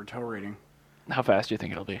braking over tow rating. How fast do you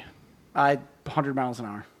think it'll be? 100 miles an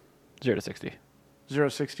hour. 0 to 60. 0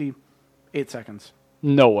 to 60, 8 seconds.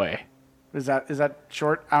 No way. Is that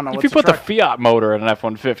short? I don't know. If What's you put the the truck? Fiat motor in an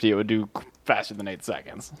F-150, it would do faster than 8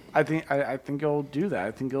 seconds. I think it'll do that.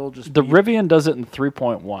 I think it'll just The be, Rivian does it in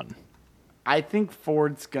 3.1. I think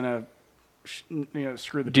Ford's going to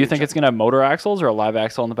screw the Do you think pooch it's going to have motor axles or a live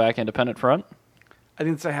axle on the back, independent front? I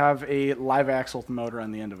think it's to have a live axle motor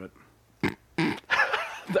on the end of it.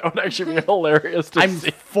 That would actually be hilarious to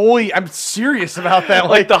see. I'm serious about that.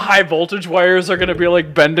 Like the high voltage wires are going to be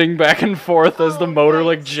like bending back and forth as the motor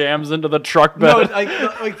like jams into the truck bed. No,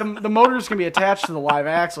 like the motor's gonna be attached to the live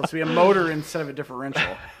axle. It's gonna be a motor instead of a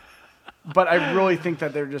differential. But I really think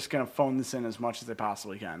that they're just gonna phone this in as much as they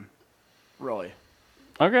possibly can. Really.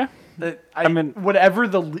 Okay. I mean- whatever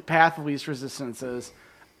the path of least resistance is,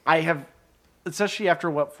 I have, especially after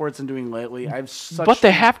what Ford's been doing lately, I have such. But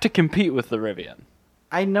they have to compete with the Rivian.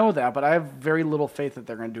 I know that, but I have very little faith that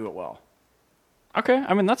they're gonna do it well. Okay,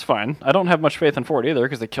 I mean, that's fine. I don't have much faith in Ford either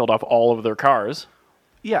because they killed off all of their cars.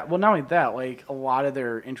 Yeah, well, not only that, like a lot of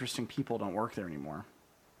their interesting people don't work there anymore.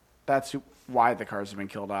 That's why the cars have been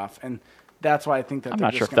killed off, and that's why I think that I'm they're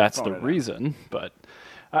not sure just if gonna that's the phone it in. reason, but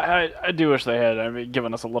I do wish they had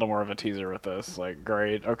given us a little more of a teaser with this. Like,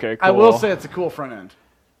 great, okay, cool. I will say it's a cool front end.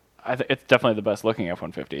 It's definitely the best looking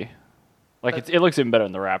F-150. Like, it looks even better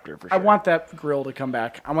than the Raptor, for sure. I want that grill to come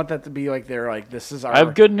back. I want that to be like this is our. I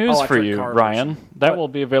have good news for electric you, car Ryan. version. That What? will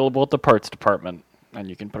be available at the parts department, and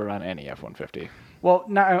you can put it on any F-150. Well,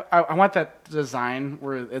 no, I want that design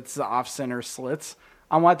where it's the off-center slits.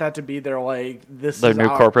 I want that to be their like this Their is new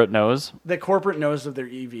our- corporate nose. the corporate nose of their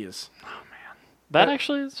EVs. That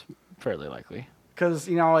actually is fairly likely. Because,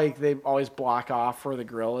 you know, like, they always block off where the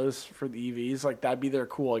grill is for the EVs. Like, that'd be their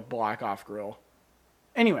cool, like, block off grill.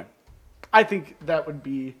 Anyway, I think that would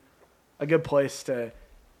be a good place to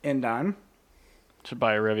end on. Should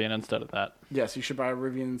buy a Rivian instead of that. Yes, you should buy a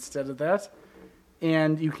Rivian instead of that.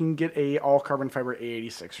 And you can get a all-carbon fiber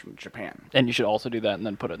A86 from Japan. And you should also do that and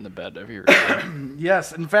then put it in the bed of your.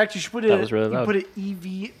 Yes, in fact, you should put That was really loud. put an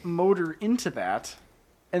EV motor into that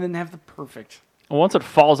and then have the perfect... Well, once it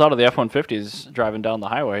falls out of the F-150s driving down the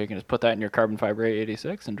highway, you can just put that in your carbon fiber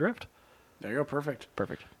A86 and drift. There you go, perfect.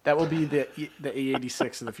 Perfect. That will be the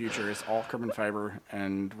A86 of the future. Is all carbon fiber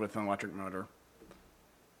and with an electric motor.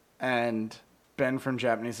 And Ben from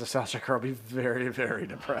Japanese Nostalgia Car will be very, very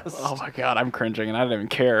depressed. Oh my god, I'm cringing and I don't even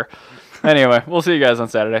care. Anyway, we'll see you guys on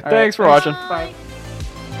Saturday. All Thanks right, for watching. Bye.